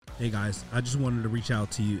Hey guys, I just wanted to reach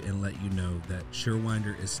out to you and let you know that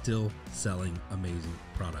SureWinder is still selling amazing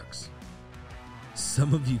products.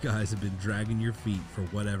 Some of you guys have been dragging your feet for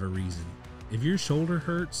whatever reason. If your shoulder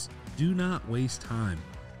hurts, do not waste time.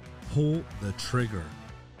 Pull the trigger.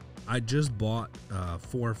 I just bought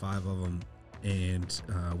 4 or 5 of them, and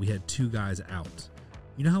we had 2 guys out.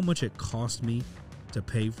 You know how much it cost me to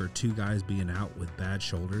pay for 2 guys being out with bad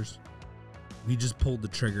shoulders? We just pulled the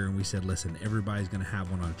trigger and we said, listen, everybody's going to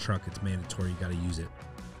have one on a truck. It's mandatory. You got to use it.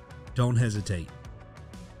 Don't hesitate.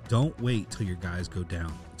 Don't wait till your guys go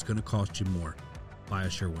down. It's going to cost you more. Buy a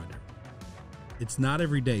SureWinder. It's not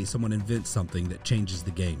every day someone invents something that changes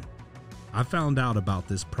the game. I found out about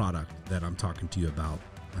this product that I'm talking to you about,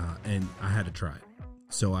 and I had to try it.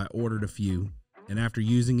 So I ordered a few, and after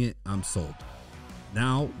using it, I'm sold.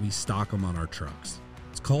 Now we stock them on our trucks.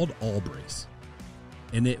 It's called All-Brace,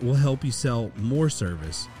 and it will help you sell more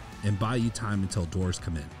service and buy you time until doors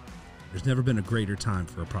come in. There's never been a greater time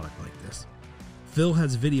for a product like this. Phil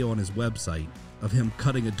has video on his website of him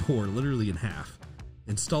cutting a door literally in half,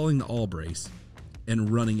 installing the All-Brace, and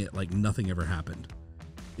running it like nothing ever happened.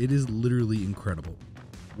 It is literally incredible.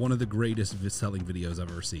 One of the greatest selling videos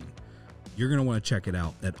I've ever seen. You're going to want to check it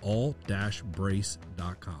out at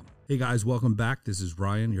all-brace.com. Hey guys, welcome back. This is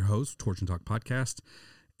Ryan, your host, Torch and Talk Podcast.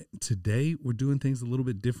 Today, we're doing things a little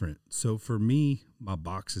bit different. So for me, my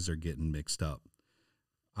boxes are getting mixed up.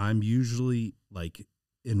 I'm usually like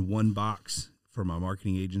in one box for my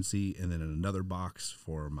marketing agency and then in another box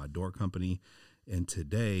for my door company. And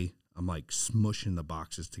today, I'm like smushing the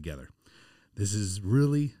boxes together. This is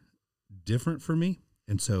really different for me.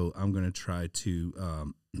 And so I'm going to try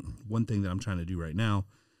to, one thing that I'm trying to do right now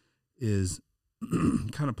is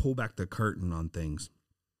kind of pull back the curtain on things.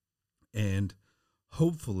 And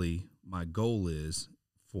hopefully my goal is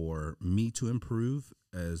for me to improve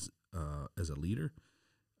as a leader,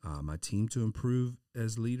 my team to improve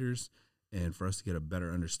as leaders, and for us to get a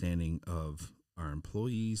better understanding of our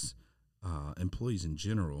employees in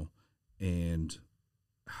general, and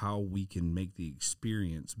how we can make the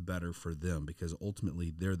experience better for them, because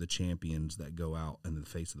ultimately they're the champions that go out in the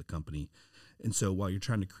face of the company. And so while you're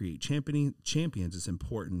trying to create champions, it's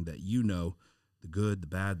important that you know the good, the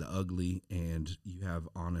bad, the ugly, and you have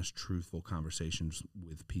honest, truthful conversations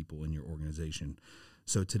with people in your organization.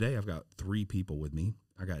 So today I've got 3 people with me.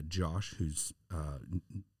 I got Josh, who's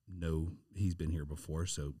he's been here before,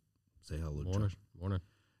 so say hello, Josh. Morning.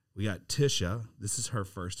 We got Tisha. This is her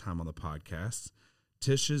first time on the podcast.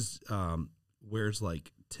 Tisha's wears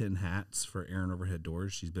like 10 hats for Aaron Overhead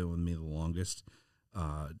Doors. She's been with me the longest.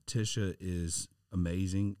 Tisha is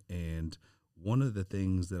amazing, and one of the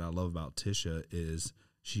things that I love about Tisha is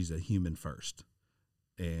she's a human first,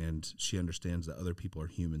 and she understands that other people are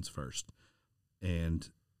humans first. And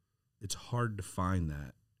it's hard to find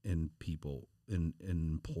that in people, in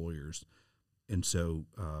employers. And so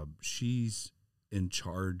she's in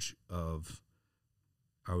charge of,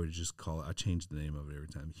 I would just call it, I change the name of it every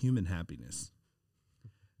time, human happiness,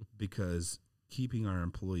 because keeping our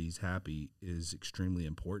employees happy is extremely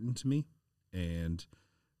important to me. And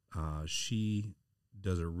she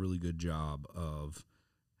does a really good job of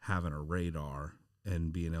having a radar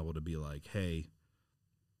and being able to be like, hey,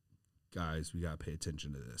 guys, we got to pay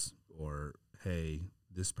attention to this. Or, hey,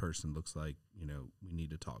 this person looks like, we need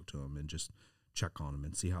to talk to them and just check on them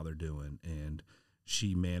and see how they're doing. And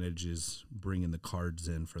she manages bringing the cards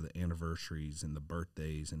in for the anniversaries and the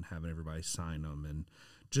birthdays and having everybody sign them, and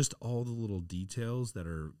just all the little details that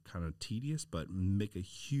are kind of tedious but make a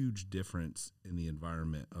huge difference in the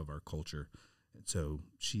environment of our culture. And so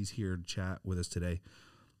she's here to chat with us today.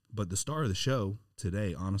 But the star of the show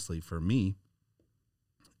today, honestly, for me,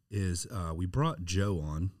 is we brought Joe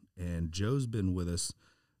on, and Joe's been with us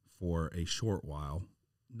for a short while,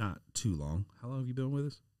 not too long. How long have you been with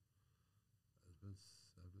us? It's been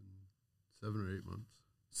 7 or 8 months.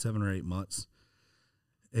 7 or 8 months.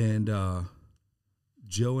 And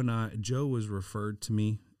Joe was referred to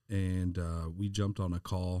me, and we jumped on a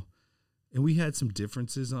call, and we had some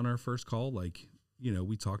differences on our first call. Like,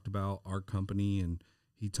 we talked about our company, and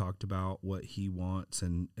he talked about what he wants,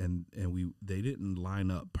 and they didn't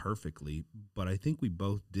line up perfectly, but I think we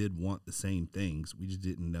both did want the same things. We just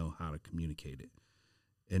didn't know how to communicate it.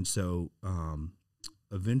 And so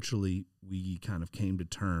eventually we kind of came to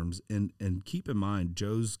terms, and keep in mind,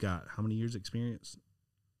 Joe's got how many years experience?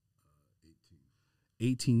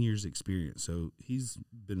 18 years experience. So he's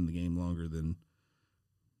been in the game longer than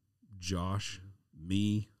Josh,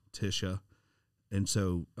 me, Tisha. And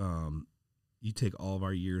so you take all of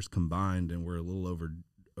our years combined, and we're a little over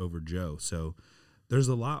Joe. So there's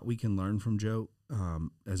a lot we can learn from Joe.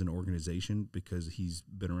 as an organization because he's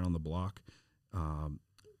been around the block.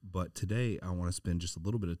 But today I want to spend just a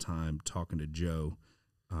little bit of time talking to Joe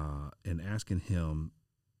and asking him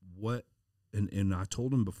what, and I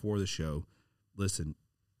told him before the show, listen,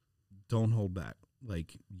 don't hold back.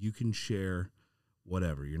 Like, you can share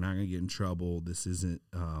whatever. You're not going to get in trouble. This isn't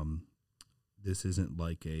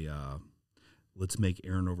like a let's make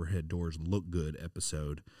Aaron Overhead Doors look good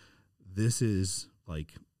episode. This is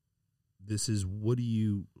what are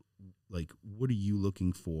you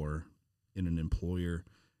looking for in an employer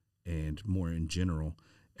and more in general.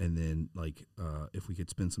 And then if we could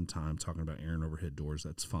spend some time talking about Aaron Overhead Doors,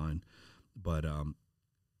 that's fine. But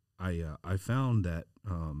I found that,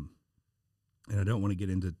 and I don't want to get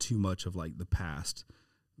into too much of like the past,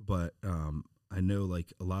 but I know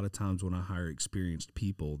like a lot of times when I hire experienced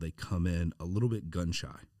people, they come in a little bit gun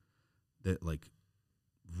shy, that like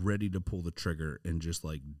ready to pull the trigger and just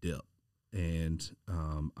like dip. And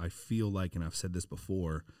I feel like, and I've said this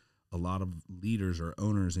before, a lot of leaders or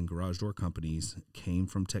owners in garage door companies came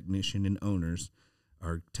from technician and owners,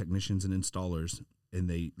 or technicians and installers, and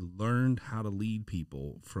they learned how to lead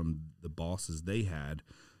people from the bosses they had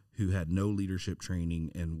who had no leadership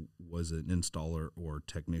training and was an installer or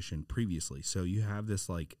technician previously. So you have this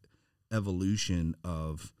like evolution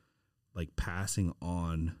of like passing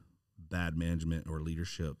on bad management or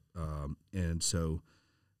leadership. And so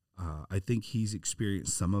I think he's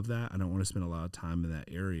experienced some of that. I don't want to spend a lot of time in that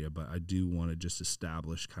area, but I do want to just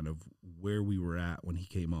establish kind of where we were at when he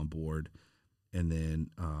came on board, and then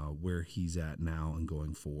where he's at now and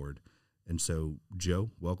going forward. And so,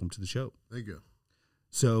 Joe, welcome to the show. Thank you.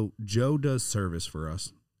 So Joe does service for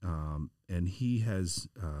us, and he has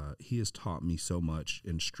taught me so much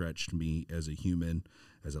and stretched me as a human,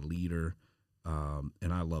 as a leader,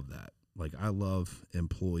 and I love that. Like, I love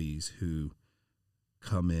employees who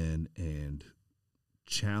come in and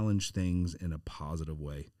challenge things in a positive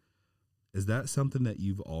way. Is that something that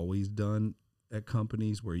you've always done at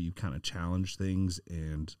companies, where you kind of challenge things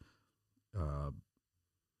and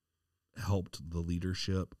helped the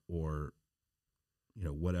leadership or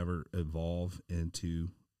whatever evolve into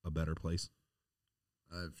a better place?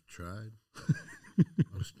 I've tried.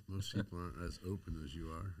 Most people aren't as open as you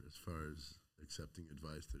are as far as accepting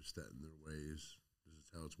advice. They're set in their ways. This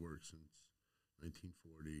is how it's worked since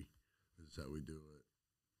 1940. This is how we do it.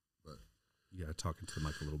 But you got to talk into the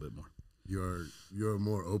mic a little bit more. You're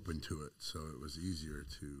more open to it, so it was easier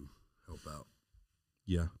to help out.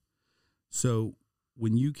 Yeah. So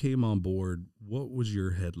when you came on board, what was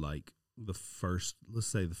your head like the first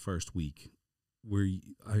week, where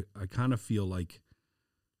I kind of feel like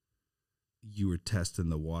you were testing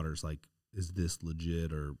the waters, like, is this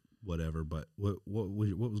legit or whatever? But what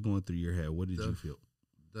was going through your head? What did you feel?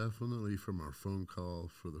 Definitely from our phone call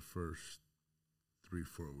for the first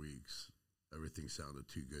 3-4 weeks, everything sounded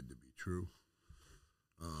too good to be true.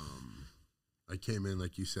 I came in,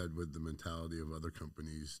 like you said, with the mentality of other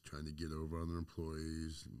companies trying to get over on their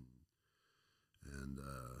employees, and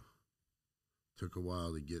took a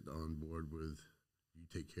while to get on board with you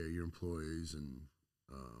take care of your employees. And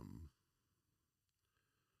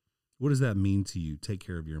what does that mean to you? Take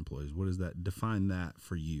care of your employees. What does that define that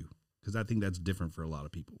for you? Because I think that's different for a lot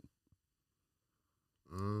of people.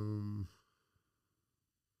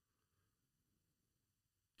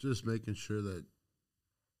 Just making sure that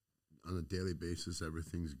on a daily basis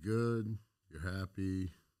everything's good, you're happy.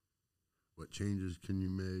 What changes can you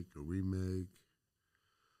make or we make?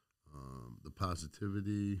 The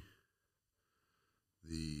positivity,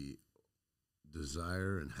 the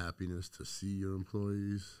desire and happiness to see your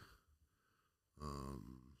employees.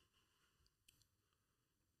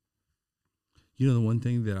 The one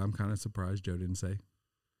thing that I'm kind of surprised Joe didn't say?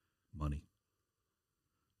 Money.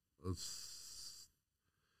 I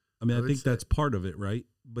think that's part of it, right?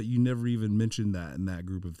 But you never even mentioned that in that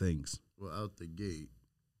group of things. Well, out the gate,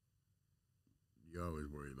 you always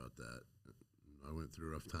worry about that. I went through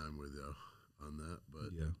a rough time with you on that,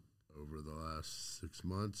 but yeah. Over the last 6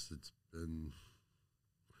 months, it's been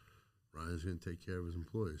Ryan's going to take care of his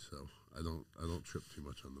employees, so I don't trip too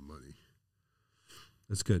much on the money.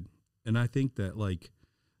 That's good. And I think that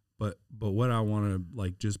but what I want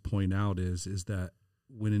to just point out is that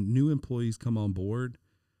when new employees come on board,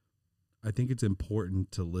 I think it's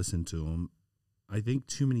important to listen to them. I think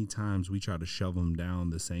too many times we try to shove them down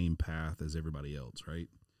the same path as everybody else, right?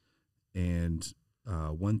 And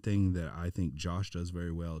one thing that I think Josh does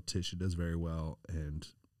very well, Tisha does very well, and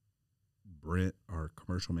Brent, our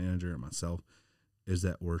commercial manager, and myself, is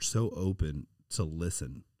that we're so open to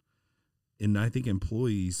listen. And I think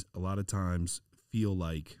employees a lot of times feel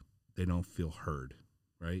like they don't feel heard,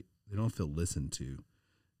 right? feel listened to.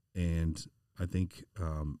 And I think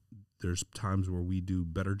there's times where we do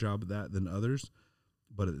better job of that than others,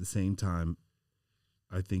 but at the same time,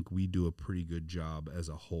 I think we do a pretty good job as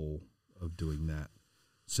a whole of doing that.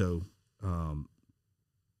 So,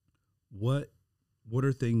 what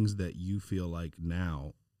are things that you feel like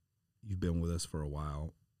now you've been with us for a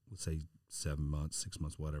while, let's say 7 months, 6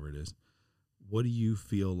 months, whatever it is. What do you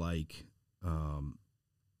feel like,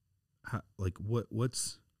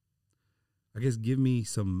 what's, I guess, give me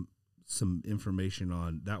some information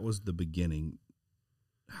on, that was the beginning,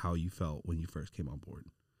 how you felt when you first came on board.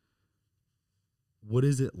 What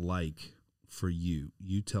is it like for you?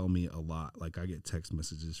 You tell me a lot. Like, I get text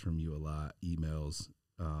messages from you a lot, emails.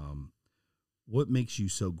 What makes you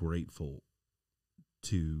so grateful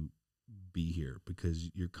to be here? Because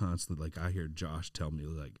you're constantly, like, I hear Josh tell me,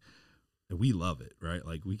 like, and we love it, right?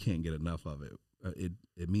 Like, we can't get enough of it.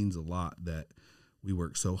 It means a lot that we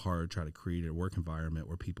work so hard to try to create a work environment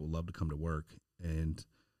where people love to come to work, and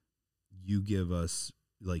you give us,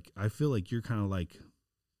 like, I feel like you're kind of like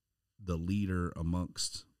the leader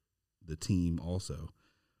amongst the team also.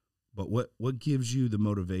 But what gives you the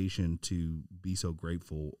motivation to be so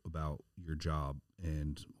grateful about your job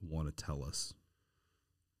and want to tell us?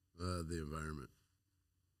 The environment.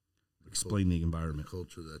 Explain the environment. The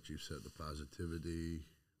culture that you set, the positivity.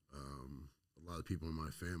 A lot of people in my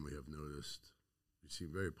family have noticed you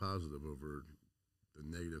seem very positive over the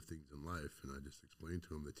negative things in life, and I just explained to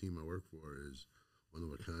them the team I work for is one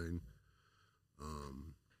of a kind.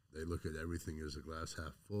 They look at everything as a glass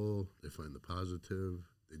half full. They find the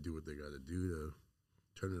positive. They do what they got to do to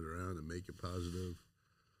turn it around and make it positive.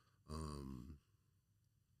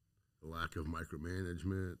 The lack of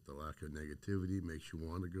micromanagement, the lack of negativity makes you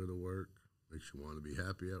want to go to work, makes you want to be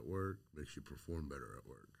happy at work, makes you perform better at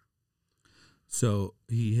work. So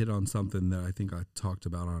he hit on something that I think I talked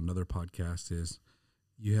about on another podcast is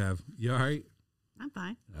you all right? I'm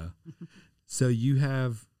fine. So you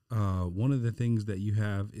have, one of the things that you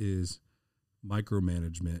have is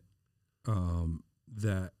micromanagement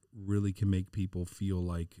that really can make people feel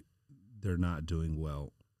like they're not doing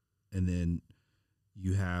well. And then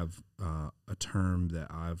you have a term that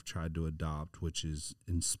I've tried to adopt, which is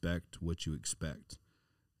inspect what you expect.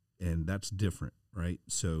 And that's different, right?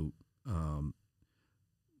 So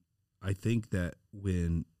I think that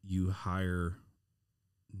when you hire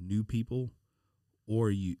new people or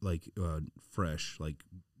you like fresh, like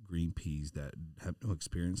green peas that have no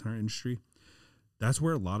experience in our industry, that's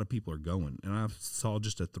where a lot of people are going. And I saw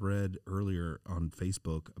just a thread earlier on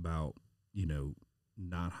Facebook about,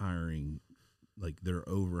 not hiring, like they're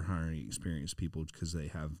over hiring experienced people because they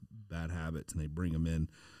have bad habits and they bring them in.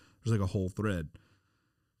 There's like a whole thread.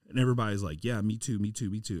 And everybody's like, yeah, me too.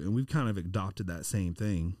 And we've kind of adopted that same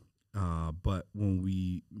thing. But when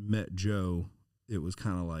we met Joe, it was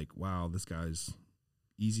kind of like, wow, this guy's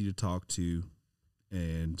easy to talk to.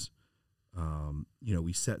 And,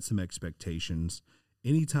 we set some expectations.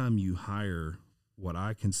 Anytime you hire what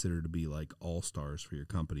I consider to be like all-stars for your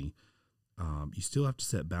company, you still have to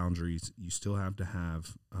set boundaries. You still have to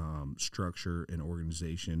have structure and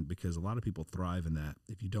organization, because a lot of people thrive in that.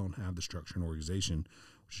 If you don't have the structure and organization,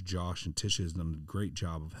 which Josh and Tisha has done a great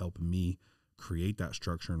job of helping me create that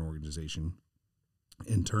structure and organization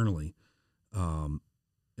internally.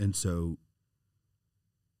 And so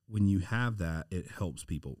when you have that, it helps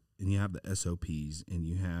people, and you have the SOPs and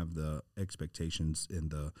you have the expectations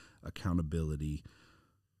and the accountability.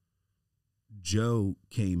 Joe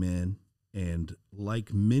came in and,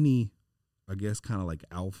 like many, I guess, kind of like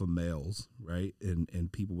alpha males, right?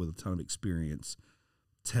 And people with a ton of experience,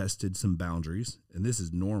 tested some boundaries. And this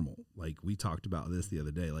is normal. Like, we talked about this the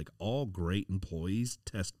other day, like all great employees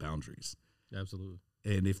test boundaries. Absolutely.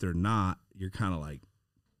 And if they're not, you're kind of like,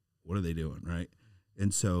 what are they doing? Right.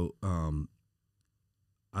 And so,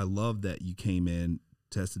 I love that you came in,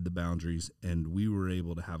 tested the boundaries, and we were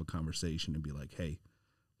able to have a conversation and be like, hey,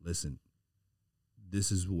 listen,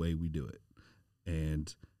 this is the way we do it.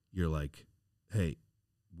 And you're like, hey,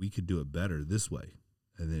 we could do it better this way.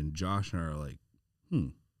 And then Josh and I are like,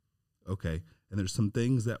 okay. And there's some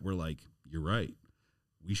things that we're like, you're right,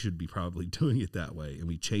 we should be probably doing it that way. And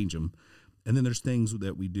we change them. And then there's things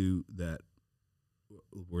that we do that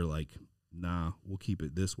we're like, nah, we'll keep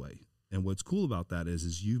it this way. And what's cool about that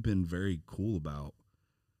is you've been very cool about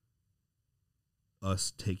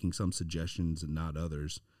us taking some suggestions and not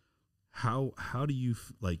others. How do you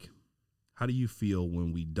feel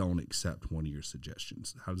when we don't accept one of your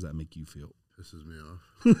suggestions? How does that make you feel? Pisses me off.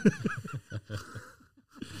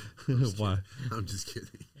 Why? I'm just kidding.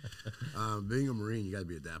 Being a Marine, you got to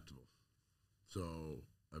be adaptable. So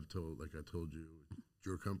I told you, It's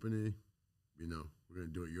your company. You know, we're going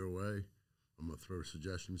to do it your way. I'm going to throw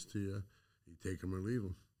suggestions to you. You take them or leave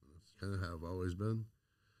them. That's kind of how I've always been.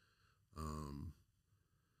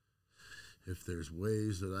 If there's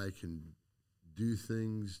ways that I can do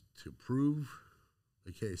things to prove,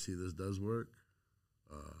 like, hey, see, this does work,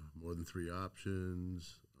 more than 3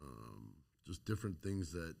 options, just different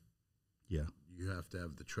things that Yeah. you have to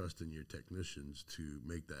have the trust in your technicians to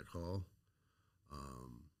make that call.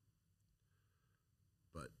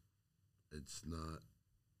 But it's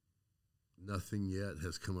nothing yet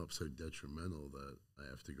has come up so detrimental that I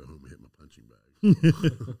have to go home and hit my punching bag.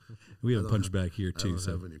 We have I a don't punch bag here I too. don't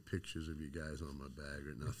So have any pictures of you guys on my bag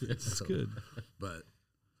or nothing. that's so, good. But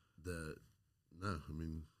I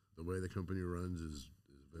mean, the way the company runs is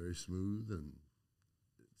very smooth, and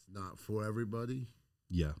it's not for everybody.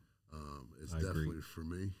 Yeah. It's I agree. definitely for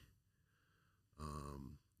me.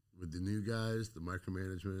 With the new guys, the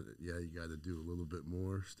micromanagement, yeah, you got to do a little bit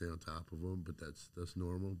more, stay on top of them, but that's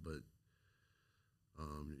normal. But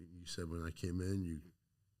you said when I came in, you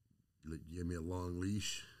gave me a long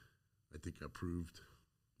leash. I think I proved.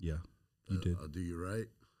 Yeah. You did. I'll do you right.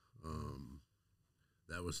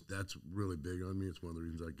 That's really big on me. It's one of the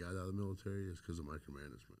reasons I got out of the military is because of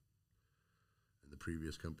micromanagement. And the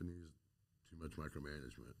previous companies, too much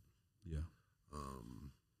micromanagement. Yeah.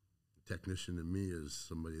 Technician to me is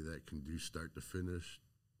somebody that can do start to finish,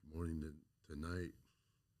 morning to night,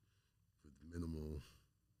 with minimal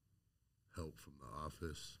help from the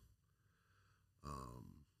office.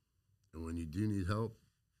 And when you do need help,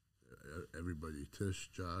 everybody, Tish,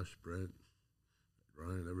 Josh, Brent,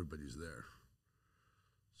 Ryan, everybody's there.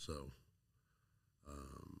 So,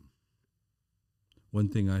 one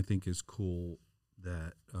thing I think is cool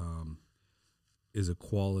that is a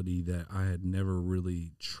quality that I had never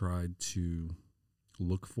really tried to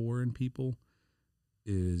look for in people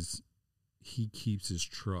is he keeps his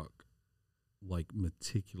truck like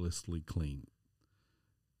meticulously clean.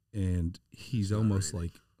 And he's almost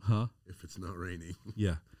raining. like, if it's not raining.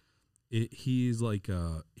 Yeah. He is like,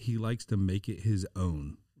 he likes to make it his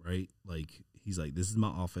own, right? Like, he's like, this is my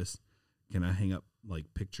office. Can I hang up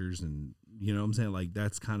like pictures? And you know what I'm saying? Like,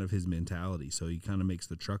 that's kind of his mentality. So he kind of makes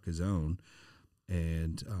the truck his own.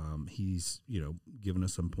 And he's, given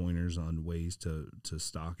us some pointers on ways to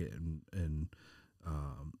stock it and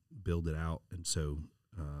build it out. And so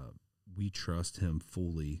we trust him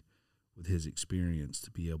fully with his experience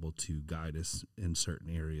to be able to guide us in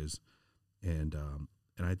certain areas. And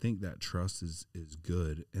I think that trust is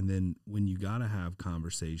good. And then when you got to have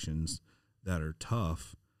conversations that are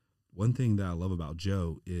tough, one thing that I love about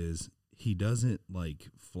Joe is he doesn't like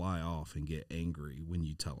fly off and get angry when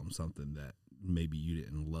you tell him something that maybe you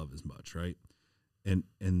didn't love as much, right? And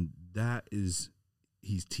that is,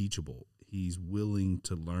 he's teachable. He's willing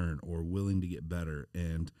to learn or willing to get better.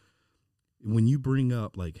 And when you bring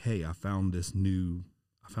up like, hey, I found this new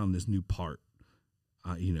part,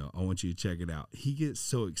 I want you to check it out. He gets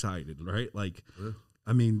so excited, right? Like, Yeah.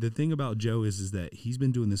 I mean, the thing about Joe is that he's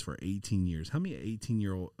been doing this for 18 years. How many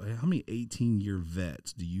 18-year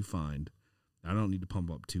vets do you find? I don't need to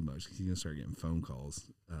pump up too much because he's going to start getting phone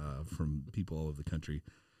calls from people all over the country.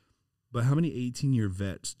 But how many 18-year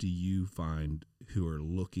vets do you find who are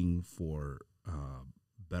looking for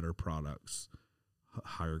better products,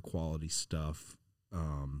 higher quality stuff,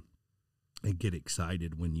 and get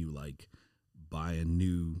excited when you like buy a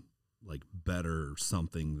new, like better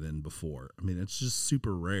something than before? I mean, it's just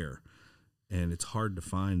super rare, and it's hard to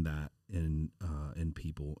find that in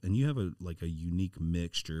people. And you have a unique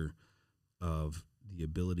mixture of the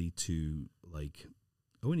ability to, like,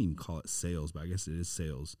 I wouldn't even call it sales, but I guess it is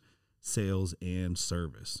sales and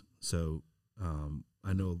service. So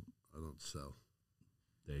I know. I don't sell.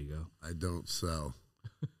 There you go. I don't sell.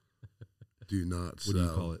 Do not sell. What do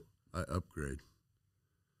you call it? I upgrade.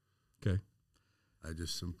 Okay. I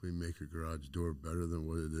just simply make a garage door better than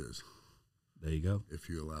what it is, There you go. if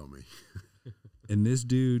you allow me. And this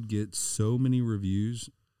dude gets so many reviews.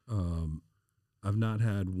 I've not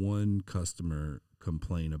had one customer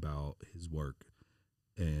complain about his work.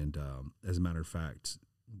 And as a matter of fact,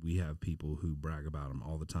 we have people who brag about him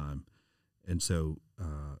all the time. And so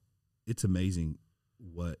it's amazing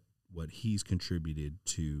what he's contributed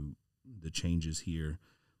to the changes here.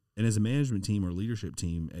 And as a management team or leadership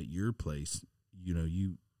team at your place,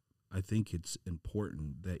 I think it's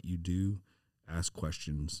important that you do ask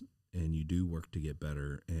questions and you do work to get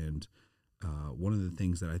better. And one of the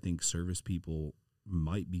things that I think service people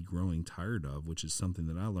might be growing tired of, which is something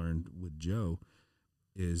that I learned with Joe,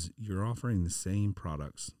 is you're offering the same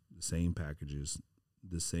products, the same packages,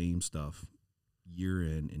 the same stuff year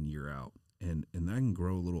in and year out. And that can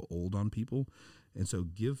grow a little old on people. And so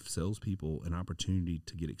give salespeople an opportunity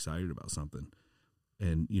to get excited about something.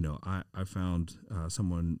 And, I found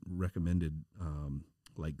someone recommended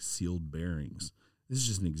like sealed bearings. This is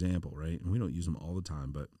just an example, right? And we don't use them all the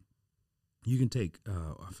time, but you can take,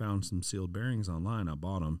 I found some sealed bearings online. I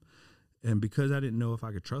bought them. And because I didn't know if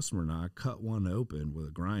I could trust them or not, I cut one open with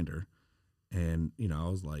a grinder. And, I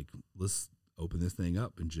was like, let's open this thing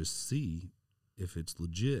up and just see if it's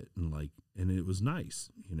legit. And it was nice.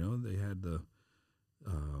 They had the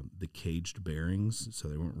caged bearings, so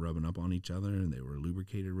they weren't rubbing up on each other, and they were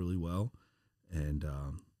lubricated really well. And,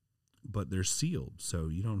 but they're sealed, so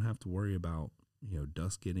you don't have to worry about,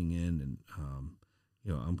 dust getting in. And,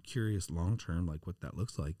 I'm curious long-term, like what that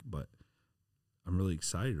looks like, but I'm really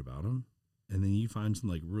excited about them. And then you find some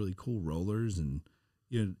like really cool rollers and,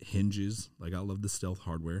 hinges. Like I love the Stealth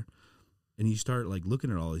hardware. And you start like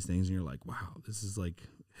looking at all these things and you're like, wow, this is like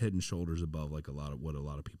head and shoulders above like a lot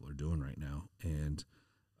of people are doing right now. And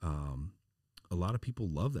a lot of people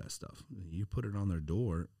love that stuff. You put it on their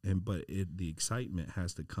door, but the excitement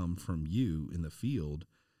has to come from you in the field.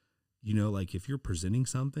 Like if you're presenting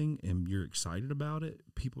something and you're excited about it,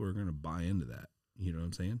 people are going to buy into that. You know what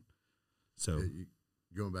I'm saying? So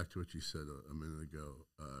going back to what you said a minute ago,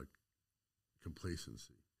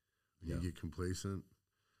 complacency. When you get complacent,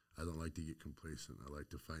 I don't like to get complacent. I like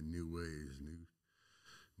to find new ways, new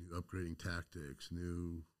upgrading tactics,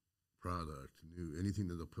 new product, anything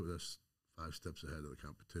that'll put us 5 steps ahead of the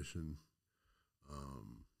competition.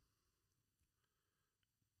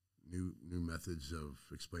 New methods of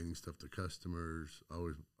explaining stuff to customers.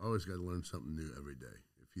 Always got to learn something new every day.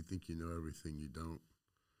 If you think you know everything, you don't.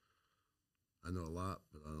 I know a lot,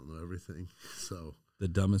 but I don't know everything. So the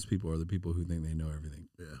dumbest people are the people who think they know everything.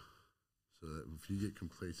 Yeah. So that if you get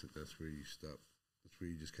complacent, that's where you stop. That's where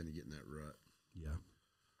you just kind of get in that rut. Yeah.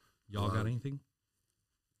 Y'all got anything?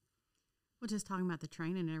 Well, just talking about the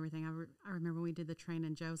training and everything. I remember we did the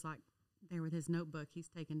training. Joe's like there with his notebook. He's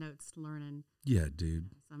taking notes, learning. Yeah, dude.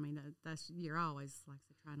 So, I mean, that's you're always like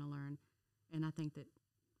trying to learn, and I think that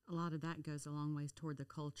a lot of that goes a long ways toward the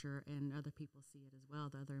culture, and other people see it as well,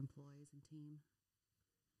 the other employees and team.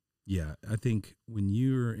 Yeah, I think when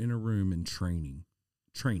you're in a room and training,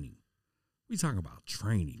 we talk about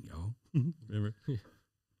training, y'all. Remember?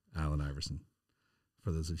 Allen Iverson.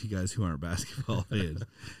 For those of you guys who aren't basketball fans,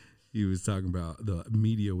 he was talking about the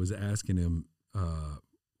media was asking him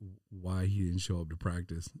why he didn't show up to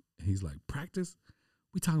practice. And he's like, practice?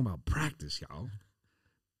 We talking about practice, y'all.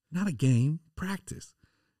 Not a game, practice.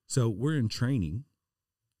 So we're in training.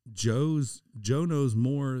 Joe knows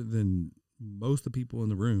more than most of the people in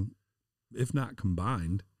the room, if not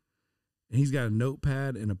combined. And he's got a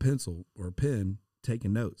notepad and a pencil or a pen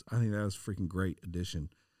taking notes. I think that was a freaking great addition.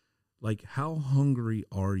 Like, how hungry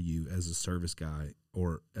are you as a service guy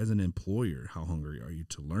or as an employer? How hungry are you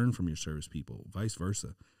to learn from your service people? Vice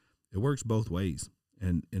versa. It works both ways.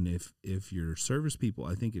 And if your service people,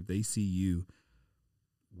 I think if they see you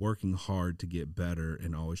working hard to get better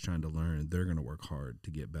and always trying to learn, they're going to work hard to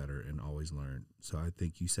get better and always learn. So I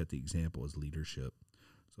think you set the example as leadership.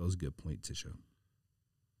 So that was a good point, Tisha.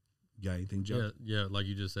 You got anything, Joe? Yeah, like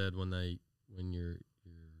you just said, when your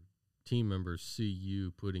team members see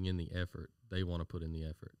you putting in the effort, they want to put in the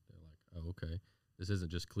effort. They're like, oh, okay, this isn't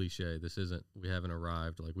just cliche. We haven't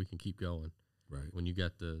arrived. Like, we can keep going. Right. When you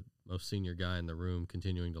got the most senior guy in the room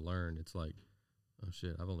continuing to learn, it's like, oh,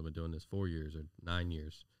 shit, I've only been doing this 4 years or 9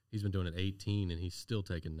 years. He's been doing it 18, and he's still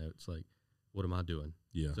taking notes. Like, what am I doing?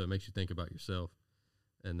 Yeah. So it makes you think about yourself.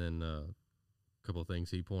 And then a couple of things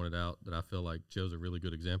he pointed out that I feel like Joe's a really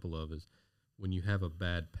good example of is when you have a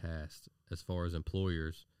bad past as far as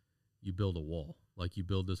employers, you build a wall. Like, you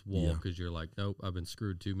build this wall because you're like, nope, I've been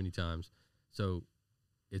screwed too many times. So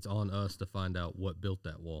it's on us to find out what built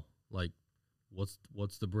that wall. Like,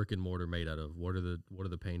 what's the brick and mortar made out of? What are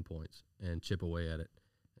the pain points? And chip away at it.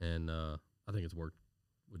 And I think it's worked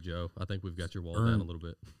with Joe. I think we've got your wall down a little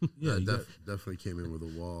bit. Yeah, definitely came in with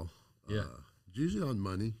a wall. Yeah. Usually on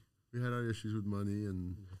money. We had our issues with money,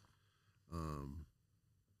 and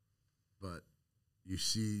but you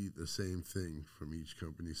see the same thing from each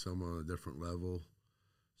company, some on a different level.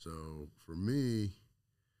 So for me,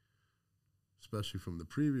 especially from the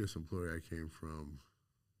previous employer I came from,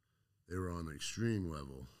 they were on an extreme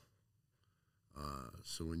level.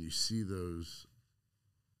 So when you see those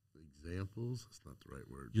examples, that's not the right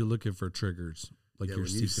word. You're looking for triggers. Like, you're when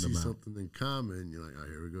you seeking see them out. something in common, you're like, oh,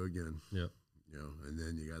 here we go again. Yep. And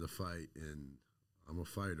then you got to fight, and I'm a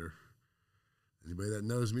fighter. Anybody that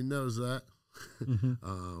knows me knows that.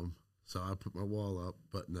 Mm-hmm. So I put my wall up,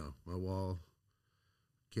 but no, my wall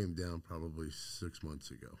came down probably 6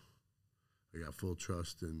 months ago. I got full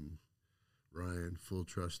trust in Ryan, full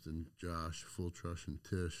trust in Josh, full trust in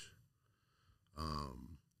Tish.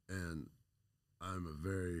 And I'm a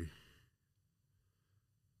very,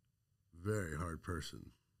 very hard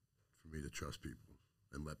person for me to trust people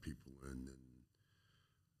and let people in. And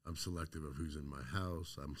I'm selective of who's in my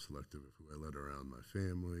house. I'm selective of who I let around my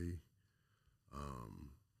family.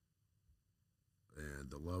 And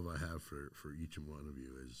the love I have for each and one of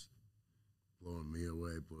you is blowing me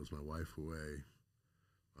away, blows my wife away,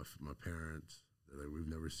 my parents. That we've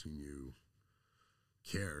never seen you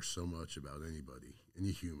care so much about anybody,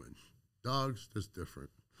 any human. Dogs, that's different.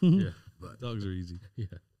 Yeah. But Dogs are easy.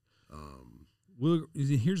 Yeah. Well,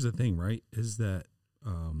 here's the thing, right? Is that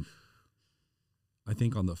I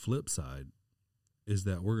think on the flip side is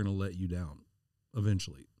that we're going to let you down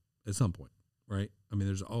eventually at some point, right? I mean,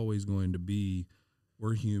 there's always going to be,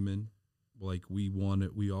 we're human. Like we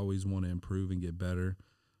always want to improve and get better.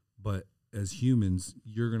 But as humans,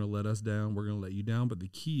 you're going to let us down. We're going to let you down. But the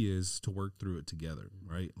key is to work through it together,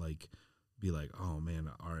 right? Like, be like, oh man,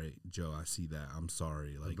 all right, Joe, I see that. I'm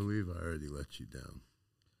sorry. Like, I believe I already let you down.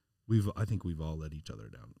 I think we've all let each other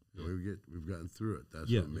down. Yeah. We've gotten through it. That's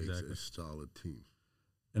Yeah, what makes exactly. a solid team.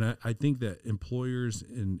 And I think that employers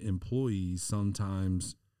and employees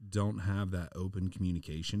sometimes don't have that open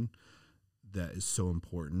communication that is so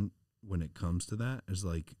important when it comes to that. Is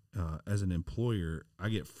like, as an employer, I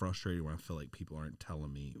get frustrated when I feel like people aren't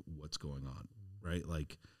telling me what's going on, right?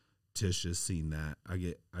 Like, Tish has seen that.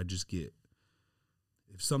 I just get,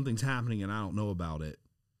 if something's happening and I don't know about it,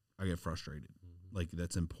 I get frustrated. Like,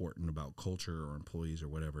 that's important about culture or employees or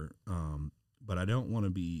whatever. But I don't want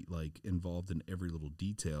to be like involved in every little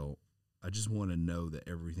detail. I just want to know that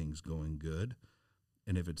everything's going good.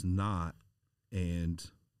 And if it's not, and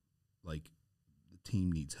like the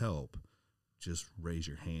team needs help, just raise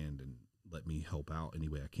your hand and let me help out any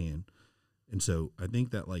way I can. And so I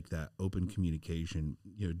think that like that open communication,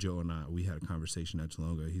 you know, Joe and I, we had a conversation not too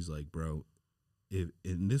long ago. He's like, bro,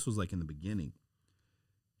 and this was like in the beginning,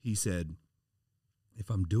 he said,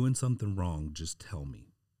 if I'm doing something wrong, just tell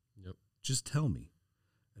me. Yep. Just tell me.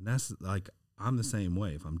 And that's like, I'm the same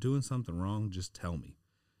way. If I'm doing something wrong, just tell me.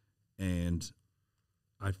 And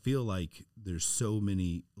I feel like there's so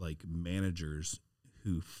many like managers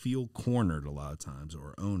who feel cornered a lot of times,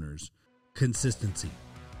 or owners. Consistency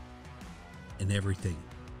in everything,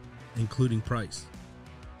 including price,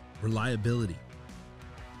 reliability,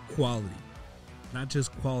 quality, not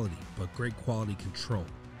just quality, but great quality control.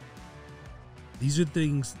 These are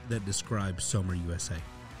things that describe Somer USA.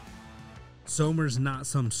 Somer's not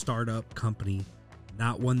some startup company,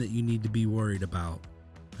 not one that you need to be worried about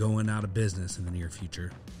going out of business in the near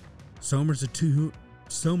future.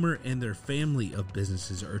 Somer and their family of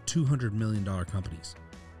businesses are $200 million companies.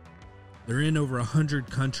 They're in over 100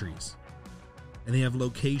 countries, and they have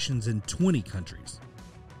locations in 20 countries.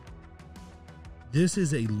 This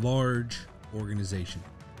is a large organization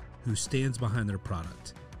who stands behind their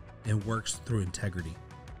product and works through integrity.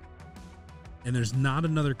 And there's not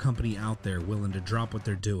another company out there willing to drop what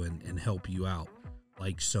they're doing and help you out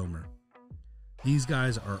like Somer. These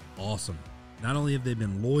guys are awesome. Not only have they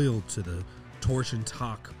been loyal to the Torch and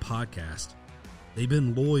Talk podcast, they've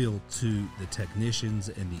been loyal to the technicians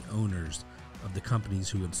and the owners of the companies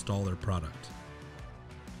who install their product.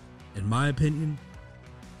 In my opinion,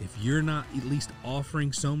 if you're not at least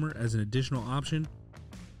offering Somer as an additional option,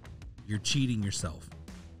 you're cheating yourself.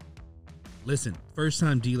 Listen,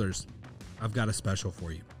 first-time dealers, I've got a special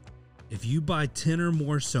for you. If you buy 10 or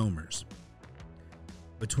more Somers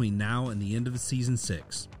between now and the end of the season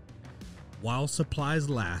 6, while supplies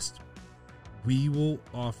last, we will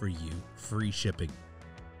offer you free shipping.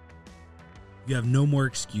 You have no more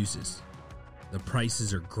excuses. The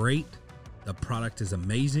prices are great. The product is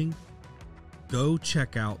amazing. Go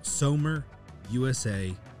check out Somer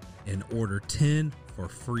USA and order 10 for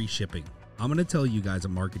free shipping. I'm going to tell you guys a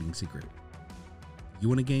marketing secret. You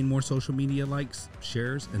want to gain more social media likes,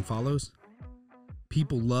 shares, and follows?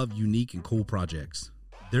 People love unique and cool projects.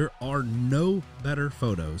 There are no better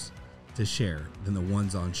photos to share than the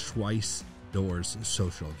ones on Schweiss Doors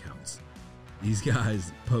social accounts. These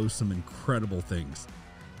guys post some incredible things.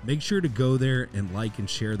 Make sure to go there and like and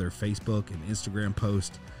share their Facebook and Instagram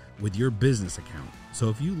post with your business account. So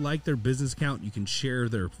if you like their business account, you can share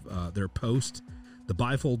their post. The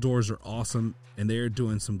bifold doors are awesome, and they're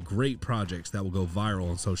doing some great projects that will go viral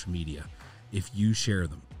on social media if you share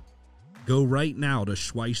them. Go right now to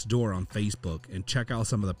Schweiss Door on Facebook and check out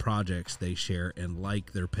some of the projects they share and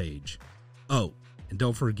like their page. Oh, and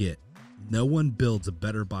don't forget, no one builds a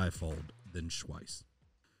better bifold than Schweiss.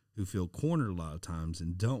 Who feel cornered a lot of times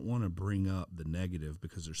and don't want to bring up the negative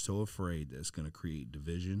because they're so afraid that it's going to create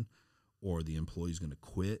division or the employee's going to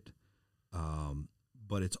quit.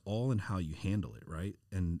 But it's all in how you handle it, right?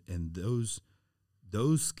 And those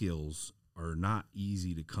skills are not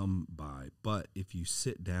easy to come by. But if you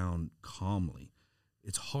sit down calmly,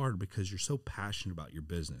 it's hard because you're so passionate about your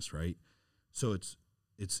business, right? So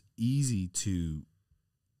it's easy to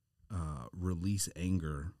release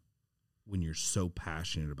anger when you're so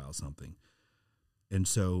passionate about something. And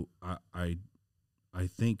so I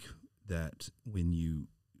think that when you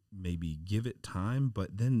maybe give it time,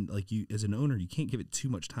 but then like you as an owner, you can't give it too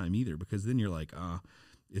much time either, because then you're like,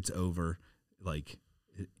 it's over. Like,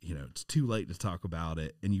 it's too late to talk about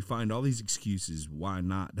it. And you find all these excuses why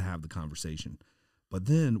not to have the conversation. But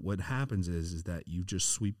then what happens is that you just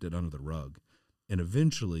swept it under the rug, and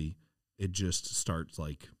eventually it just starts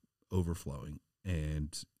like overflowing,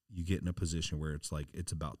 and you get in a position where it's like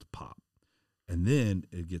it's about to pop, and then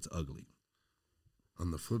it gets ugly.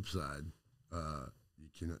 On the flip side, you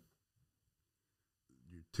cannot.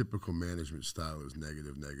 Your typical management style is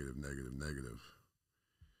negative, negative, negative, negative.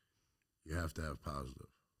 You have to have positive.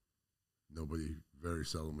 Nobody, very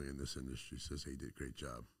seldomly in this industry, says, "Hey, you did a great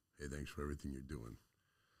job. Hey, thanks for everything you're doing."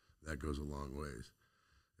 That goes a long ways.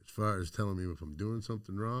 As far as telling me if I'm doing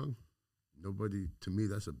something wrong, nobody, to me,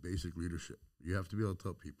 that's a basic leadership. You have to be able to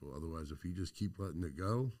tell people. Otherwise, if you just keep letting it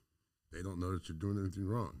go, they don't know that you're doing anything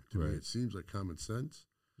wrong. To me, it seems like common sense.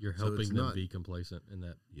 You're helping them be complacent in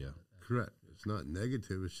that. Yeah. Correct. It's not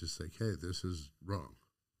negative. It's just like, hey, this is wrong.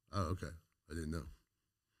 Oh, okay. I didn't know.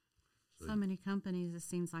 So many companies, it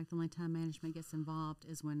seems like the only time management gets involved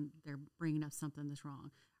is when they're bringing up something that's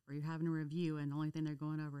wrong, or you're having a review and the only thing they're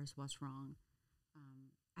going over is what's wrong.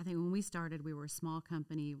 I think when we started, we were a small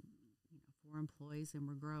company, 4 employees, and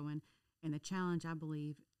we're growing. And the challenge, I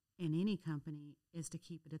believe, in any company is to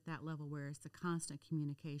keep it at that level where it's the constant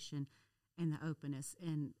communication and the openness.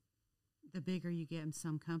 And the bigger you get in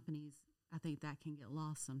some companies, I think that can get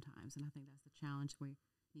lost sometimes. And I think that's the challenge we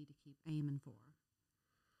need to keep aiming for.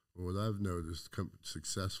 Well, what I've noticed,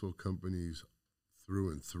 successful companies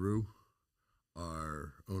through and through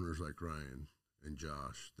are owners like Ryan and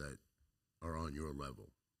Josh that are on your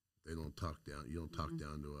level. They don't talk down. You don't talk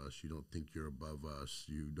down to us. You don't think you're above us.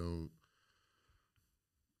 You don't,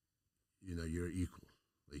 you're equal.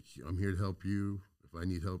 Like, I'm here to help you. If I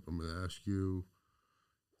need help, I'm going to ask you.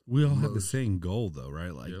 We all have the same goal, though,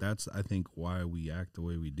 right? Like, that's, I think, why we act the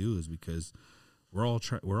way we do is because we're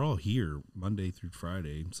all here Monday through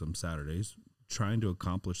Friday, some Saturdays, trying to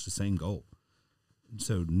accomplish the same goal.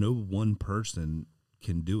 So no one person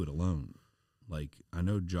can do it alone. Like, I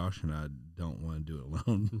know Josh and I don't want to do it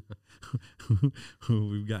alone.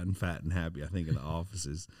 We've gotten fat and happy, I think, in the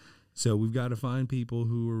offices. So we've got to find people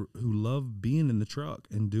who love being in the truck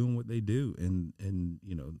and doing what they do, and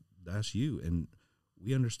that's you. And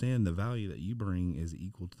we understand the value that you bring is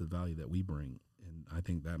equal to the value that we bring, and I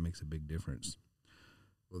think that makes a big difference.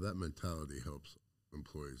 Well, that mentality helps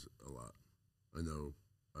employees a lot. I know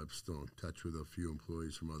I'm still in touch with a few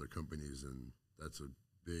employees from other companies, and that's a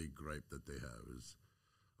big gripe that they have is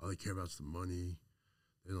all they care about is the money.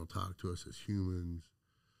 They don't talk to us as humans.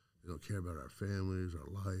 They don't care about our families, our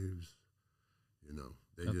lives.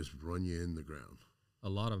 They just run you in the ground. A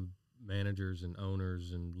lot of managers and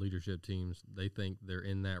owners and leadership teams, they think they're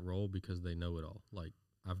in that role because they know it all. Like,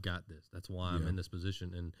 I've got this. That's why I'm in this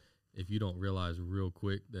position. And if you don't realize real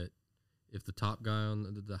quick that if the top guy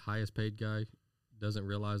on the highest paid guy doesn't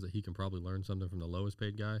realize that he can probably learn something from the lowest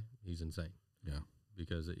paid guy, he's insane. Yeah.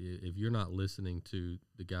 Because if you're not listening to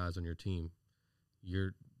the guys on your team,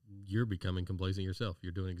 you're becoming complacent yourself.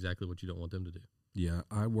 You're doing exactly what you don't want them to do. Yeah,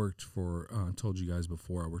 I worked for, I told you guys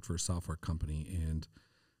before, I worked for a software company, and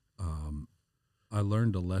I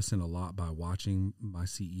learned a lesson a lot by watching my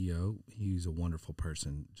CEO. He's a wonderful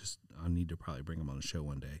person. I need to probably bring him on the show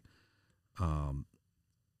one day.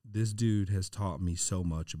 This dude has taught me so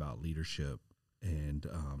much about leadership and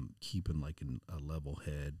keeping like a level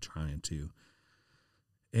head, trying to.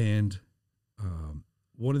 And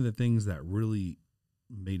one of the things that really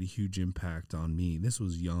made a huge impact on me, this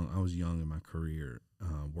was young. I was young in my career,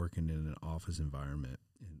 working in an office environment,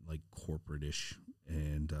 like corporate-ish.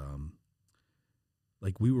 And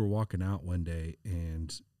like we were walking out one day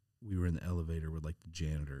and we were in the elevator with like the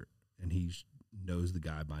janitor, and he knows the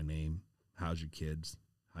guy by name. How's your kids?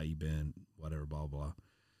 How you been? Whatever, blah, blah.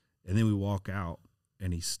 And then we walk out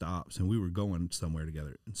and he stops, and we were going somewhere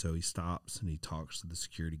together. And so he stops and he talks to the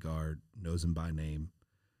security guard, knows him by name.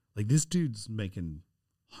 Like, this dude's making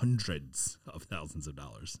hundreds of thousands of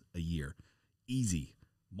dollars a year. Easy.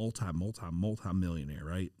 Multi-millionaire,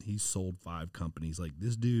 right? He's sold 5 companies. Like,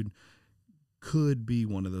 this dude could be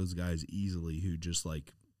one of those guys easily who just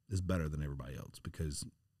like is better than everybody else because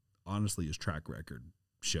honestly, his track record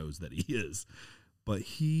shows that he is. But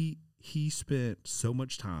he spent so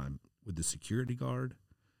much time with the security guard,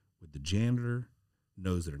 with the janitor,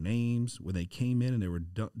 knows their names. When they came in and they were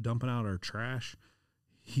dumping out our trash,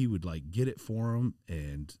 he would like get it for them.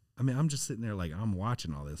 And I mean, I'm just sitting there like, I'm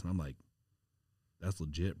watching all this and I'm like, that's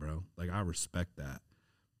legit, bro. Like, I respect that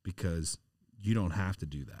because you don't have to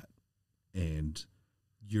do that. And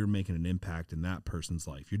you're making an impact in that person's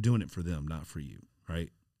life. You're doing it for them, not for you,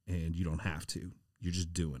 right? And you don't have to. You're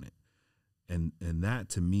just doing it. And that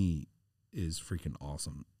to me is freaking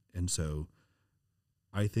awesome. And so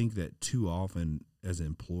I think that too often as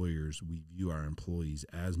employers, we view our employees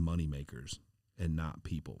as money makers and not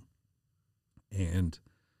people. And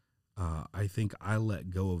I think I let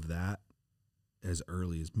go of that as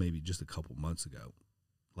early as maybe just a couple months ago.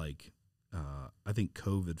 Like, I think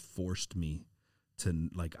COVID forced me to,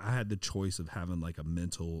 like, I had the choice of having like a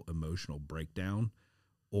mental, emotional breakdown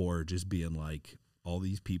or just being like, all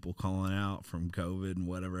these people calling out from COVID and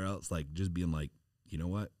whatever else, like just being like, you know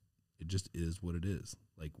what? It just is what it is.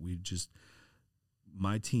 Like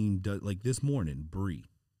my team does, like this morning, Bree,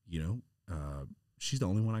 she's the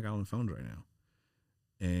only one I got on the phone right now.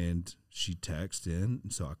 And she texted in,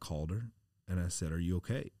 and so I called her and I said, are you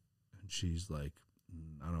okay? And she's like,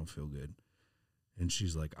 I don't feel good. And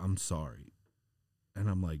she's like, I'm sorry. And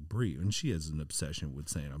I'm like, Bree, and she has an obsession with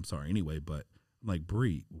saying I'm sorry anyway, but I'm like,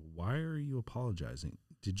 Bree, why are you apologizing?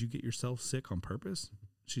 Did you get yourself sick on purpose?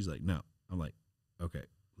 She's like, no. I'm like, okay,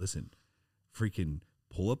 listen, freaking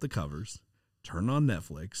pull up the covers, turn on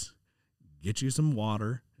Netflix, get you some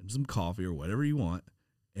water and some coffee or whatever you want,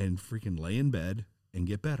 and freaking lay in bed and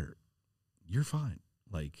get better. You're fine.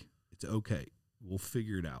 Like, it's okay. We'll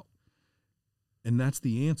figure it out. And that's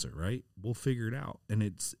the answer, right? We'll figure it out. And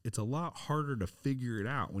it's a lot harder to figure it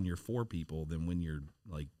out when you're 4 people than when you're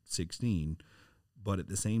like 16. But at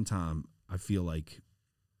the same time, I feel like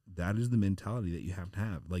that is the mentality that you have to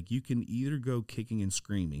have. Like, you can either go kicking and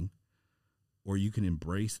screaming or you can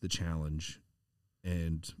embrace the challenge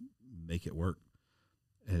and make it work.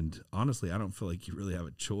 And honestly, I don't feel like you really have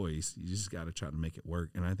a choice. You just got to try to make it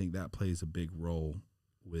work. And I think that plays a big role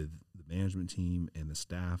with the management team and the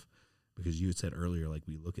staff, because you had said earlier, like,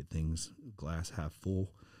 we look at things glass half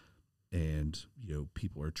full and,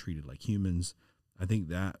 people are treated like humans. I think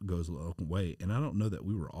that goes a long way. And I don't know that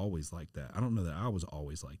we were always like that. I don't know that I was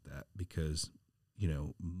always like that because,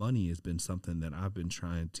 money has been something that I've been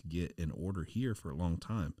trying to get in order here for a long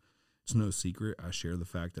time. It's no secret. I share the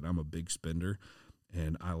fact that I'm a big spender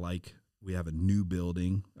and we have a new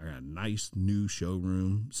building. I got a nice new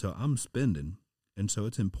showroom. So I'm spending. And so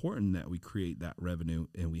it's important that we create that revenue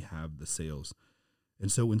and we have the sales.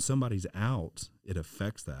 And so when somebody's out, it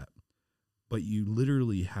affects that. But you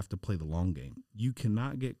literally have to play the long game. You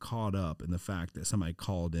cannot get caught up in the fact that somebody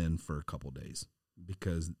called in for a couple of days,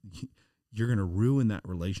 because you're going to ruin that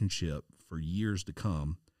relationship for years to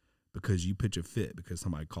come because you pitch a fit because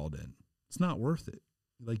somebody called in. It's not worth it.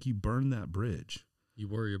 Like, you burn that bridge. You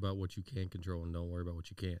worry about what you can control and don't worry about what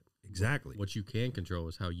you can't. Exactly. What you can control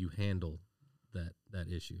is how you handle that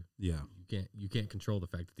issue. Yeah. You can't control the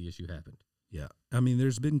fact that the issue happened. Yeah. I mean,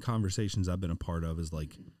 there's been conversations I've been a part of is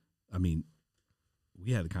like,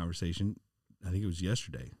 we had the conversation, I think it was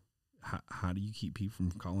yesterday. How do you keep people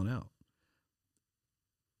from calling out?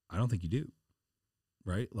 I don't think you do.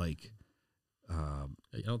 Right? Like, I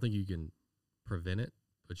don't think you can prevent it,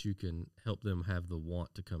 but you can help them have the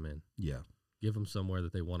want to come in. Yeah. Give them somewhere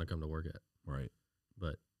that they want to come to work at. Right.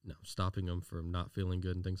 But no, stopping them from not feeling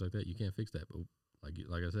good and things like that, you can't fix that. But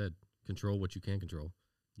like I said, control what you can control.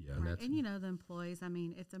 Yeah. Right. And the employees,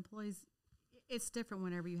 if the employees, it's different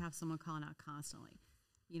whenever you have someone calling out constantly.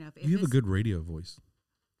 If you have a good radio voice.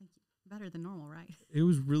 Thank you. Better than normal, right? It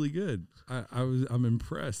was really good. I'm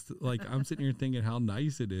impressed. Like, I'm sitting here thinking how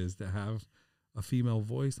nice it is to have a female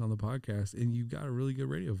voice on the podcast, and you got a really good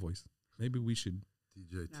radio voice. Maybe we should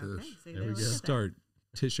DJ Tish. Okay, see, There we go. start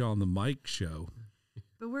Tish on the mic show.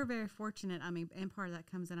 But we're very fortunate. And part of that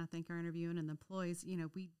comes in, I think, our interviewing and the employees.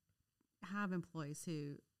 We have employees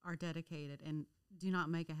who are dedicated and do not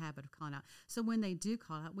make a habit of calling out. So when they do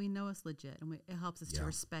call out, we know it's legit, and it helps us to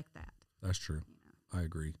respect that. That's true. I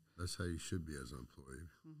agree. That's how you should be as an employee.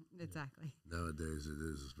 Mm-hmm. Exactly. Nowadays,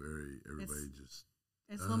 everybody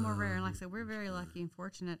It's a little more rare. And like I said, we're very lucky and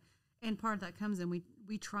fortunate. And part of that comes in,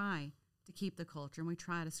 we try to keep the culture, and we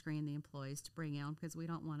try to screen the employees to bring in, because we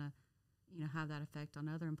don't want to, have that effect on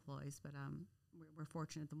other employees. But we're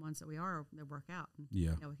fortunate the ones that we work out. And,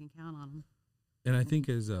 Yeah. we can count on them. And I think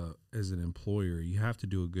as an employer, you have to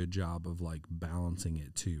do a good job of like balancing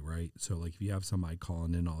it too, right? So like, if you have somebody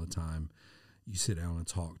calling in all the time, you sit down and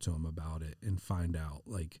talk to them about it and find out,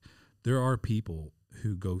 like, there are people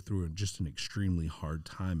who go through just an extremely hard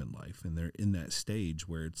time in life, and they're in that stage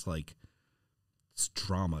where it's like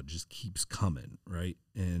drama just keeps coming, right?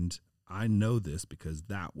 And I know this because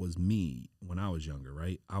that was me when I was younger,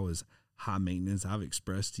 right? I was high maintenance. I've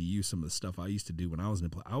expressed to you some of the stuff I used to do when I was an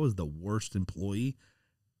employee. I was the worst employee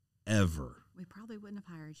ever. We probably wouldn't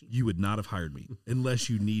have hired you. You would not have hired me unless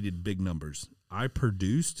you needed big numbers. I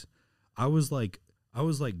produced. I was like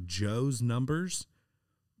Joe's numbers,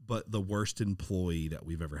 but the worst employee that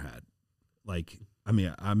we've ever had. Like, I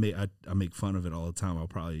mean, I make fun of it all the time. I'll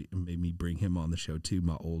probably maybe bring him on the show too,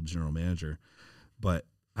 my old general manager. But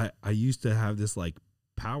I used to have this like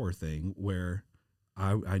power thing where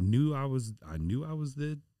I knew I was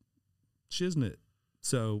the shiznit.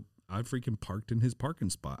 So I freaking parked in his parking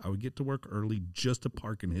spot. I would get to work early just to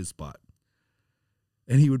park in his spot.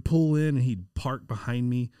 And he would pull in and he'd park behind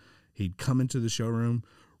me. He'd come into the showroom.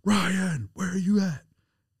 Ryan, where are you at?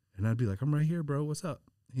 And I'd be like, I'm right here, bro. What's up?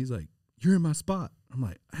 He's like, you're in my spot. I'm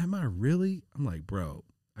like, am I really? I'm like, bro,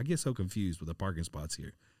 I get so confused with the parking spots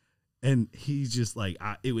here. And he's just like,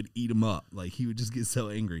 it would eat him up. Like, he would just get so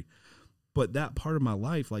angry. But that part of my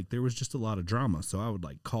life, like, there was just a lot of drama. So I would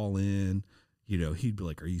like call in, you know, he'd be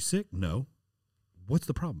like, are you sick? No. What's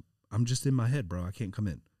the problem? I'm just in my head, bro. I can't come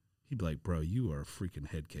in. He'd be like, bro, you are a freaking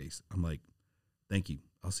head case. I'm like, thank you.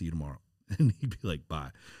 I'll see you tomorrow. And he'd be like,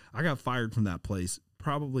 bye. I got fired from that place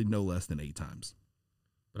probably no less than 8 times.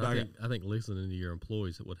 But I think listening to your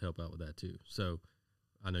employees would help out with that too. So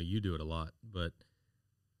I know you do it a lot, but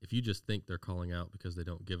if you just think they're calling out because they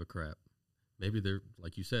don't give a crap, maybe they're,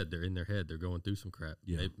 like you said, they're in their head. They're going through some crap.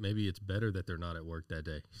 Yeah. Maybe it's better that they're not at work that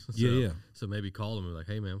day. So maybe call them and be like,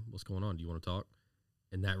 hey, man, what's going on? Do you want to talk?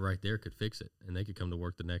 And that right there could fix it. And they could come to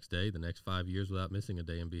work the next day, the next 5 years without missing a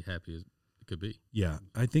day and be happy as it could be. Yeah.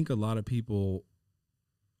 I think a lot of people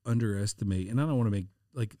underestimate, and I don't want to make,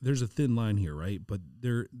 like, there's a thin line here, right? But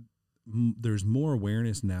there's more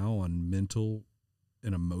awareness now on mental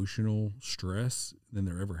and emotional stress than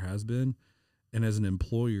there ever has been. And as an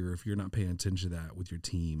employer, if you're not paying attention to that with your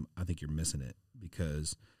team, I think you're missing it,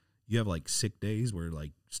 because you have like sick days where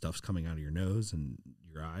like stuff's coming out of your nose and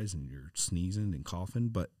your eyes and you're sneezing and coughing.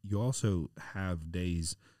 But you also have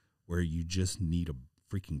days where you just need a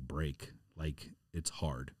freaking break. Like, it's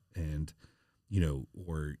hard, and, you know,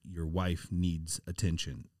 or your wife needs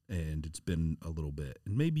attention and it's been a little bit,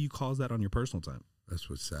 and maybe you cause that on your personal time. That's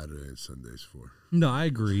what Saturday and Sunday's for. No, I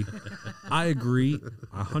agree. I agree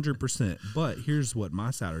 100%. But here's what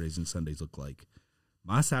my Saturdays and Sundays look like.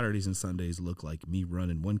 My Saturdays and Sundays look like me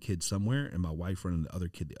running one kid somewhere and my wife running the other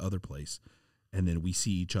kid the other place. And then we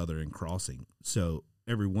see each other in crossing. So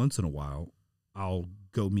every once in a while, I'll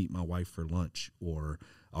go meet my wife for lunch, or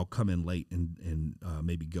I'll come in late and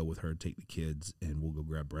maybe go with her, take the kids, and we'll go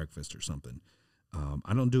grab breakfast or something.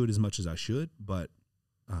 I don't do it as much as I should, but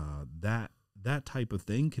that type of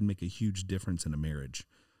thing can make a huge difference in a marriage.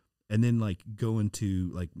 And then like going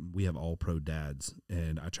to, like, we have all pro dads,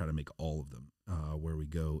 and I try to make all of them where we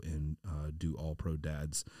go and do all pro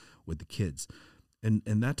dads with the kids. And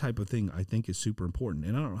that type of thing I think is super important.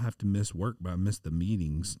 And I don't have to miss work, but I miss the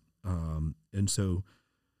meetings. And so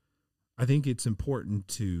I think it's important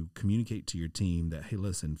to communicate to your team that, hey,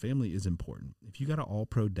 listen, family is important. If you got an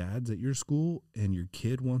all-pro dads at your school and your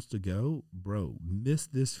kid wants to go, bro, miss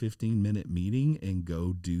this 15-minute meeting and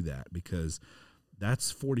go do that, because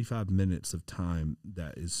that's 45 minutes of time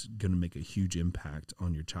that is going to make a huge impact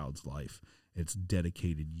on your child's life. It's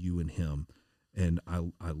dedicated you and him. And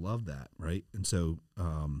I love that, right? And so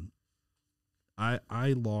I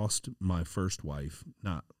lost my first wife,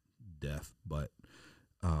 not death, but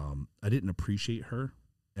I didn't appreciate her,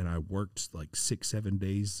 and I worked like 6-7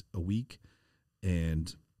 days a week.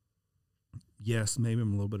 And yes, maybe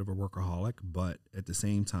I'm a little bit of a workaholic, but at the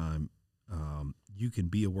same time, you can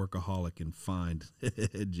be a workaholic and find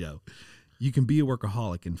Joe, you can be a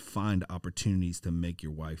workaholic and find opportunities to make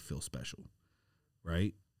your wife feel special.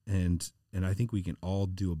 Right. And I think we can all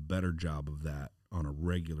do a better job of that on a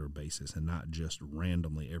regular basis, and not just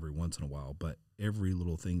randomly every once in a while, but every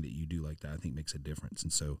little thing that you do like that, I think, makes a difference.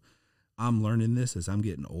 And so I'm learning this as I'm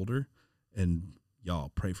getting older, and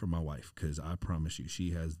y'all pray for my wife, because I promise you,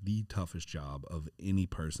 she has the toughest job of any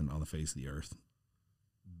person on the face of the earth,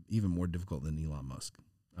 even more difficult than Elon Musk.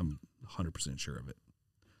 I'm 100% sure of it.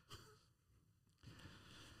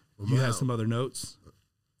 Well, You have some other notes?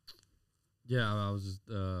 Yeah, I was just,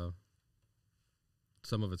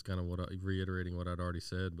 some of it's kind of reiterating what I'd already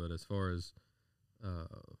said, but as far as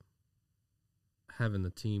having the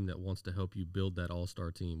team that wants to help you build that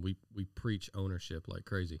all-star team, we preach ownership like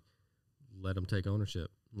crazy. Let them take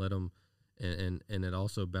ownership. Let them, And it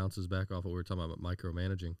also bounces back off what we were talking about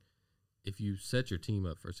micromanaging. If you set your team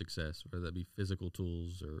up for success, whether that be physical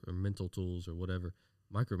tools or mental tools or whatever,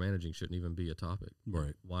 micromanaging shouldn't even be a topic.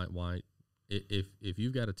 Right. Why? If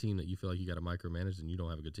you've got a team that you feel like you got to micromanage, then you don't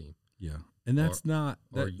have a good team. Yeah. And that's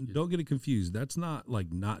you- don't get it confused. That's not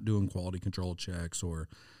like not doing quality control checks or,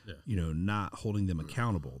 not holding them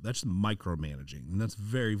accountable. That's micromanaging. And that's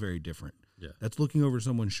very, very different. Yeah. That's looking over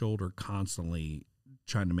someone's shoulder constantly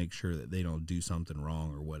trying to make sure that they don't do something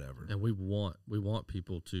wrong or whatever. And we want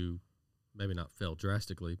people to maybe not fail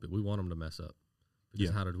drastically, but we want them to mess up.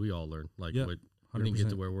 Because how did we all learn? Like, Yeah, we didn't get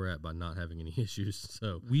to 100%. where we're at by not having any issues.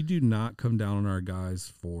 So We do not come down on our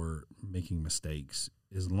guys for making mistakes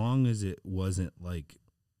as long as it wasn't like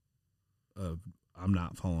I'm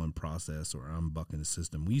not following process or I'm bucking the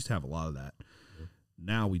system. We used to have a lot of that. Yeah.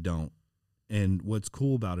 Now we don't. And what's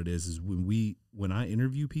cool about it is when I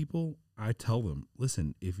interview people, I tell them,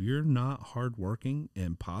 listen, if you're not hardworking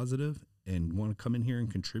and positive and want to come in here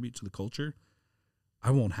and contribute to the culture,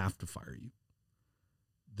 I won't have to fire you.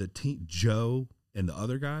 The team, Joe and the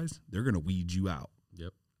other guys, they're going to weed you out.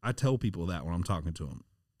 Yep. I tell people that when I'm talking to them,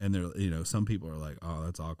 and they're, some people are like, oh,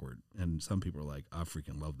 that's awkward. And some people are like, I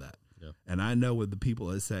freaking love that. Yeah. And I know with the people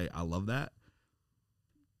that say, I love that,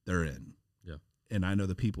 they're in. Yeah. And I know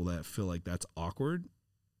the people that feel like that's awkward,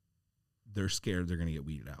 they're scared they're going to get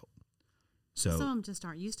weeded out. So some of them just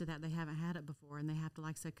aren't used to that. They haven't had it before, and they have to,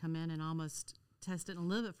 like I said, come in and almost test it and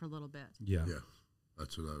live it for a little bit. yeah. Yeah,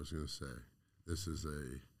 that's what I was going to say. This is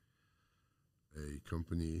a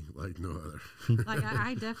company like no other. Like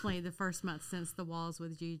I definitely, the first month since the walls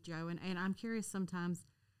with you, Joe, and I'm curious sometimes,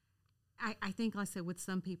 I think, like I said, with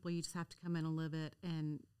some people, you just have to come in and live it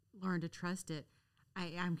and learn to trust it.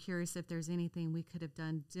 I'm curious if there's anything we could have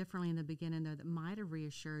done differently in the beginning, though, that might have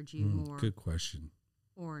reassured you more. Good question.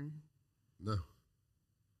 Or No. It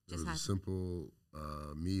Just was a happened. simple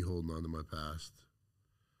me holding on to my past.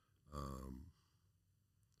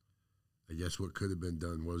 I guess what could have been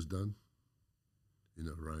done was done.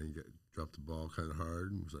 Ryan dropped the ball kind of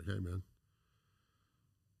hard and was like, hey, man,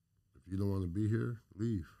 if you don't want to be here,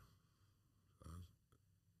 leave.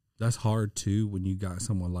 That's hard too when you got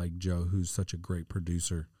someone like Joe who's such a great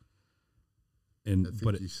producer. And I think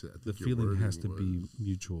but you said- I the think your feeling wording has to be was-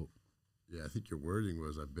 mutual. Yeah, I think your wording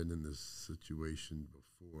was, I've been in this situation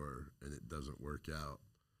before and it doesn't work out.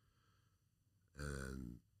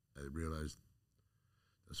 And I realized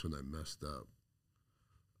that's when I messed up.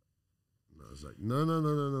 And I was like,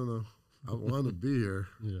 no. I want to be here.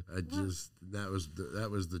 Yeah. That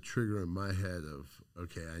was the trigger in my head of,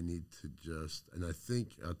 okay, I need to just, and I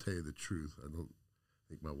think, I'll tell you the truth, I don't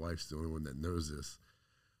think my wife's the only one that knows this.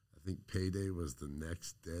 I think payday was the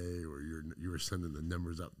next day, or you were sending the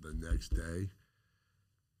numbers out the next day.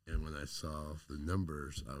 And when I saw the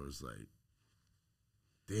numbers, I was like,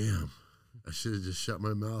 damn, I should have just shut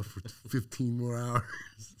my mouth for 15 more hours.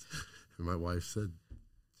 And my wife said,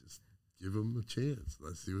 just give them a chance.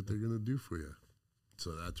 Let's see what they're going to do for you.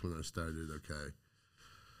 So that's when I started, okay.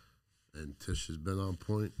 And Tish has been on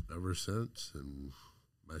point ever since. And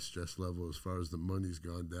my stress level as far as the money's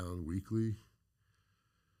gone down weekly.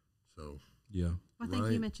 So Yeah. I think you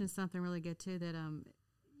Ryan- mentioned something really good too. That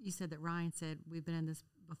you said that Ryan said we've been in this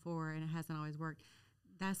before and it hasn't always worked.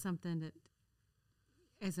 That's something that,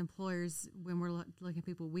 as employers, when we're looking at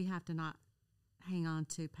people, we have to not hang on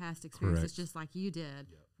to past experiences, Correct. just like you did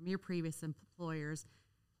from your previous employers.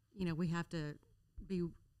 We have to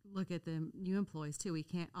look at the new employees too. We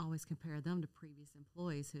can't always compare them to previous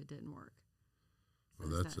employees who it didn't work. So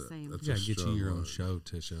Well, it's that same, that's You gotta get you strong your own line. show,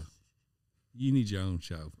 Tisha. You need your own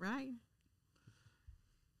show. right?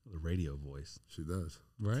 The radio voice. She does.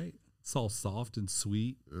 Right? It's all soft and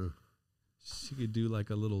sweet. Yeah. She could do like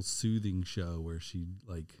a little soothing show where she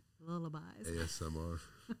like. Lullabies. ASMR.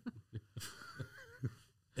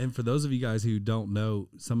 And for those of you guys who don't know,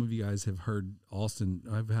 some of you guys have heard Austin.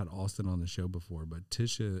 I've had Austin on the show before, but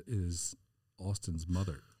Tisha is Austin's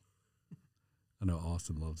mother. I know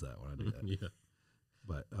Austin loves that when I do that. Yeah.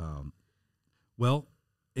 But, well,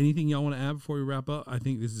 anything y'all want to add before we wrap up? I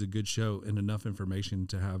think this is a good show and enough information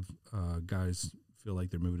to have guys feel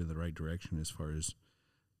like they're moving in the right direction as far as,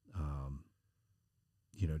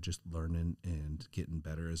 just learning and getting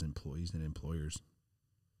better as employees and employers.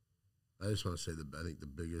 I just want to say that I think the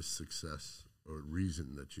biggest success or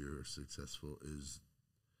reason that you're successful is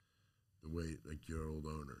the way, like, your old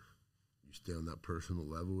owner. You stay on that personal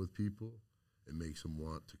level with people, it makes them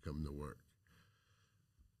want to come to work.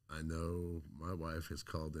 I know my wife has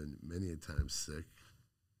called in many a time sick,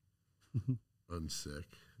 unsick,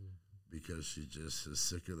 because she just is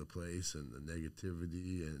sick of the place and the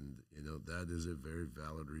negativity, and that is a very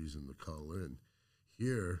valid reason to call in.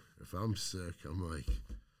 Here, if I'm sick, I'm like,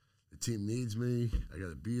 the team needs me. I got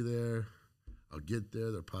to be there. I'll get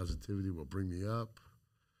there. Their positivity will bring me up.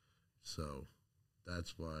 So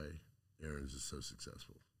that's why Aaron's is so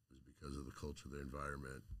successful, is because of the culture, the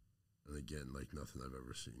environment, and again, like nothing I've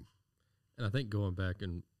ever seen. And I think going back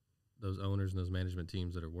and those owners and those management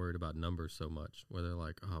teams that are worried about numbers so much, where they're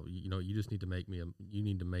like, oh, you just need to you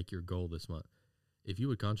need to make your goal this month. If you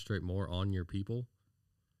would concentrate more on your people,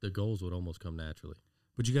 the goals would almost come naturally.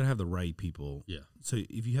 But you got to have the right people. Yeah. So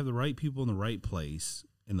if you have the right people in the right place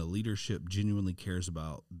and the leadership genuinely cares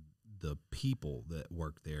about the people that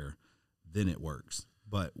work there, then it works.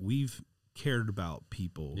 But we've cared about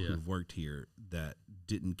people who've worked here that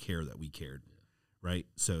didn't care that we cared, right?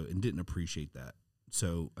 So, and didn't appreciate that.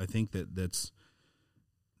 So I think that's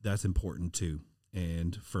important too.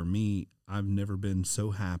 And for me, I've never been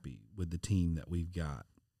so happy with the team that we've got.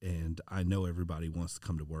 And I know everybody wants to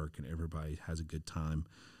come to work and everybody has a good time.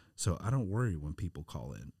 So I don't worry when people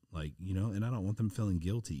call in, and I don't want them feeling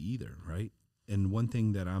guilty either, right? And one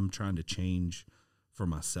thing that I'm trying to change for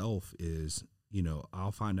myself is,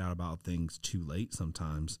 I'll find out about things too late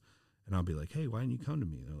sometimes, and I'll be like, hey, why didn't you come to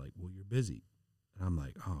me? And they're like, well, you're busy. And I'm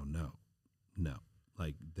like, oh, no.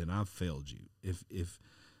 Then I've failed you.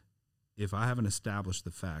 If I haven't established the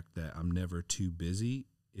fact that I'm never too busy,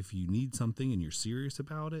 if you need something and you're serious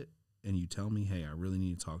about it and you tell me, hey, I really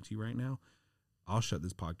need to talk to you right now, I'll shut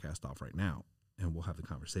this podcast off right now and we'll have the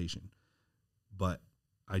conversation. But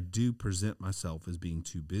I do present myself as being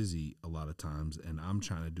too busy a lot of times, and I'm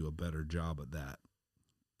trying to do a better job at that.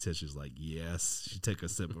 Tisha's like, yes. She took a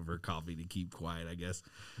sip of her coffee to keep quiet, I guess.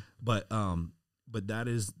 But that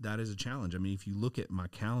is a challenge. I mean, if you look at my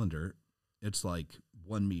calendar, it's like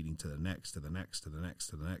one meeting to the next, to the next, to the next,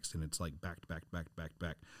 to the next, and it's like back to back, back, back,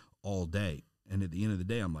 back all day. And at the end of the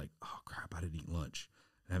day, I'm like, oh, crap, I didn't eat lunch.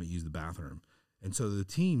 I haven't used the bathroom. And so the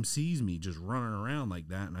team sees me just running around like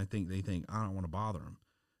that, and they think I don't want to bother them.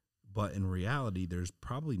 But in reality, there's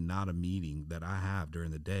probably not a meeting that I have during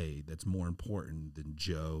the day that's more important than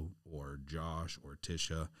Joe or Josh or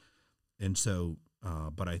Tisha. And so,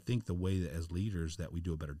 but I think the way that as leaders that we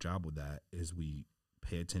do a better job with that is we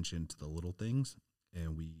pay attention to the little things,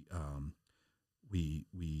 and we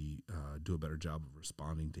do a better job of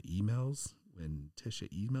responding to emails. When Tisha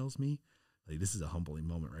emails me, like, this is a humbling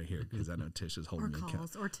moment right here, because I know Tisha's holding me accountable. Or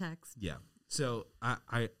calls or text. Yeah. So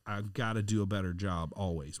I've got to do a better job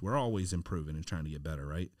always. We're always improving and trying to get better,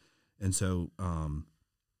 right? And so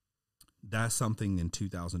that's something in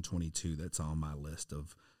 2022 that's on my list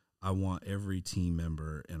of, I want every team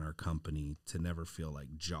member in our company to never feel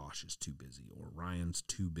like Josh is too busy or Ryan's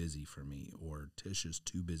too busy for me or Tisha's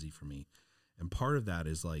too busy for me. And part of that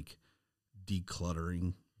is like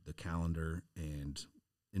decluttering the calendar and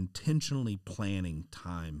intentionally planning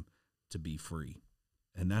time to be free.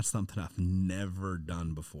 And that's something I've never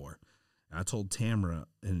done before. I told Tamara,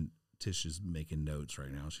 and Tisha's making notes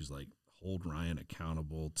right now, she's like, hold Ryan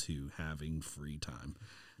accountable to having free time.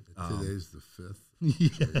 Today's the 5th.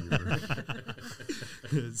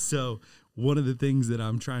 Yeah. So one of the things that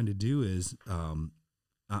I'm trying to do is I'm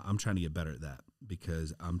trying to get better at that,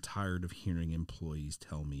 because I'm tired of hearing employees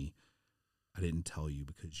tell me, I didn't tell you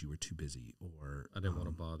because you were too busy, or I didn't want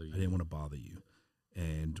to bother you. I didn't want to bother you.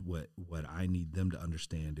 And what I need them to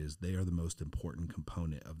understand is they are the most important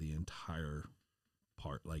component of the entire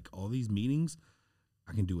part. Like, all these meetings,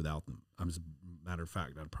 I can do without them. As a matter of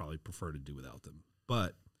fact, I'd probably prefer to do without them.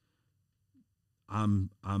 But I'm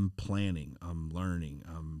planning, I'm learning,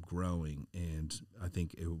 I'm growing, and I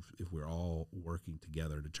think if we're all working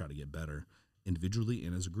together to try to get better individually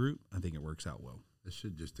and as a group, I think it works out well. I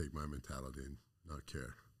should just take my mentality and not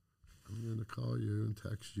care. I'm going to call you and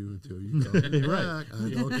text you until you call me Right. back. I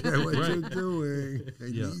don't care what you're doing. I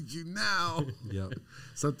need you now. Yep.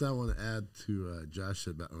 Something I want to add to Josh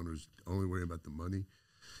said about owners only worrying about the money.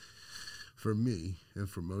 For me, and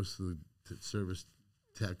for most of the service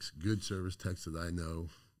techs, good service techs that I know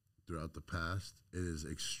throughout the past, it is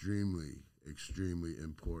extremely, extremely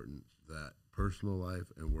important that personal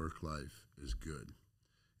life and work life is good.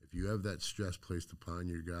 If you have that stress placed upon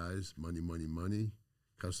your guys, money, money, money,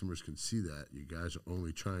 customers can see that. You guys are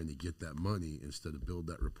only trying to get that money instead of build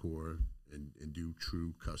that rapport and do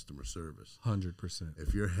true customer service. 100%.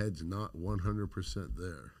 If your head's not 100%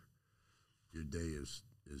 there, your day is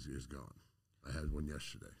gone. I had one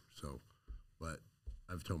yesterday. So, but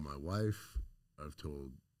I've told my wife, I've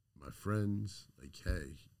told my friends, like,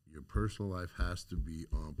 hey, your personal life has to be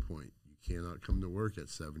on point. You cannot come to work at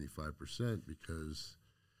 75% because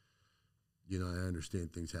you know, I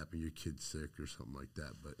understand things happen, your kid's sick or something like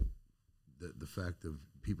that, but the fact of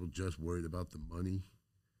people just worried about the money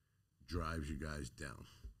drives you guys down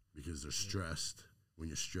because they're stressed. When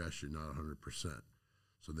you're stressed, you're not 100%.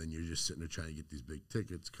 So then you're just sitting there trying to get these big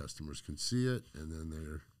tickets. Customers can see it, and then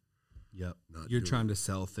they're You're trying it. to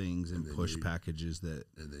sell things and push packages that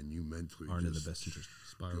and then you mentally aren't in the just best interest.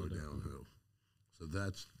 Spiral go downhill. So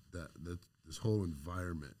that's this whole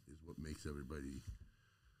environment is what makes everybody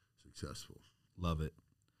successful. Love it.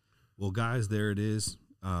 Well, guys, there it is.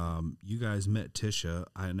 You guys met Tisha.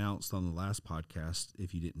 I announced on the last podcast,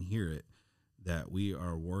 if you didn't hear it, that we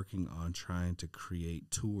are working on trying to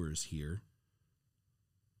create tours here.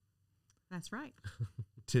 That's right.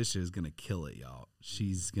 Tisha is going to kill it, y'all.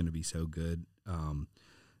 She's going to be so good.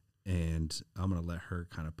 And I'm going to let her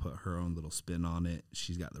kind of put her own little spin on it.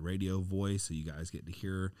 She's got the radio voice, so you guys get to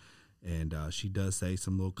hear her. And she does say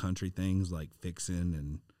some little country things like fixin'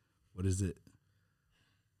 and what is it?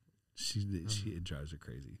 It drives her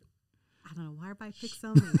crazy. I don't know why everybody picks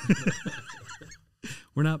on me.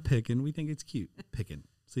 We're not picking. We think it's cute. Picking.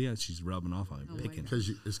 So yeah, she's rubbing off on me. Oh, Picking.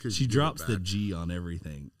 Because She drops the G on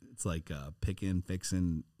everything. It's like picking,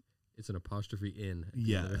 fixing. It's an apostrophe in.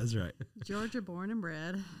 Yeah, that's right. Georgia born and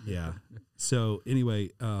bred. Yeah. So anyway,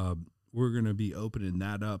 we're going to be opening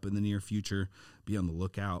that up in the near future. Be on the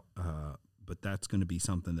lookout. But that's going to be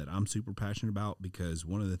something that I'm super passionate about because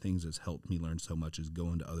one of the things that's helped me learn so much is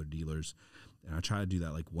going to other dealers. And I try to do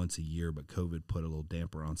that like once a year, but COVID put a little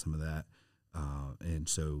damper on some of that. And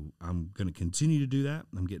so I'm going to continue to do that.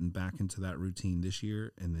 I'm getting back into that routine this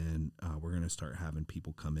year. And then we're going to start having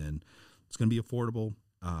people come in. It's going to be affordable.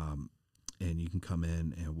 And you can come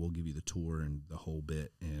in and we'll give you the tour and the whole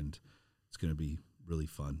bit. And it's going to be really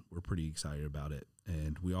fun. We're pretty excited about it.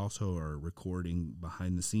 And we also are recording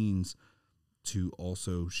behind the scenes to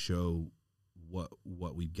also show what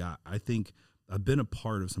we've got. I think I've been a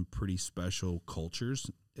part of some pretty special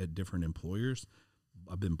cultures at different employers.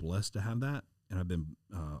 I've been blessed to have that, and I've been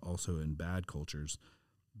also in bad cultures.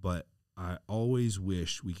 But I always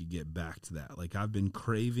wish we could get back to that. Like I've been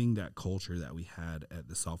craving that culture that we had at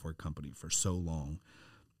the software company for so long.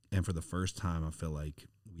 And for the first time, I feel like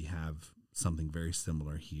we have something very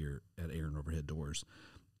similar here at Aaron Overhead Doors.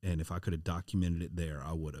 And if I could have documented it there,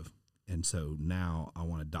 I would have. And so now I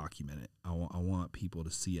want to document it. I want people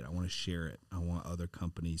to see it. I want to share it. I want other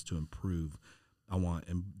companies to improve. I want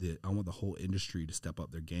the whole industry to step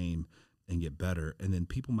up their game and get better. And then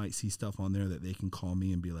people might see stuff on there that they can call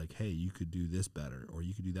me and be like, hey, you could do this better or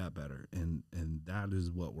you could do that better. And that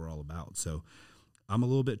is what we're all about. So I'm a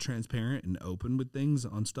little bit transparent and open with things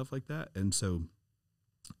on stuff like that. And so,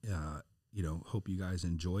 hope you guys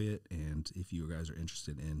enjoy it. And if you guys are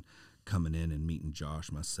interested in coming in and meeting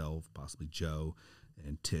Josh, myself, possibly Joe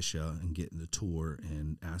and Tisha and getting the tour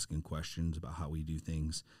and asking questions about how we do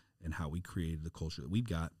things and how we created the culture that we've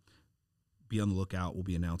got, be on the lookout. We'll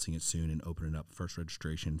be announcing it soon and opening up first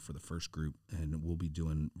registration for the first group. And we'll be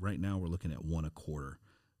doing, right now we're looking at one a quarter.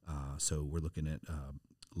 So we're looking at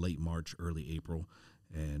late March, early April,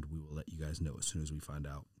 and we will let you guys know as soon as we find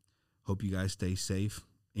out. Hope you guys stay safe.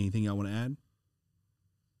 Anything y'all want to add?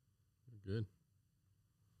 Good.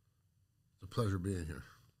 It's a pleasure being here.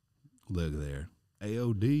 Look there.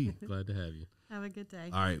 AOD. Glad to have you. Have a good day.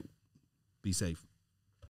 All right. Be safe.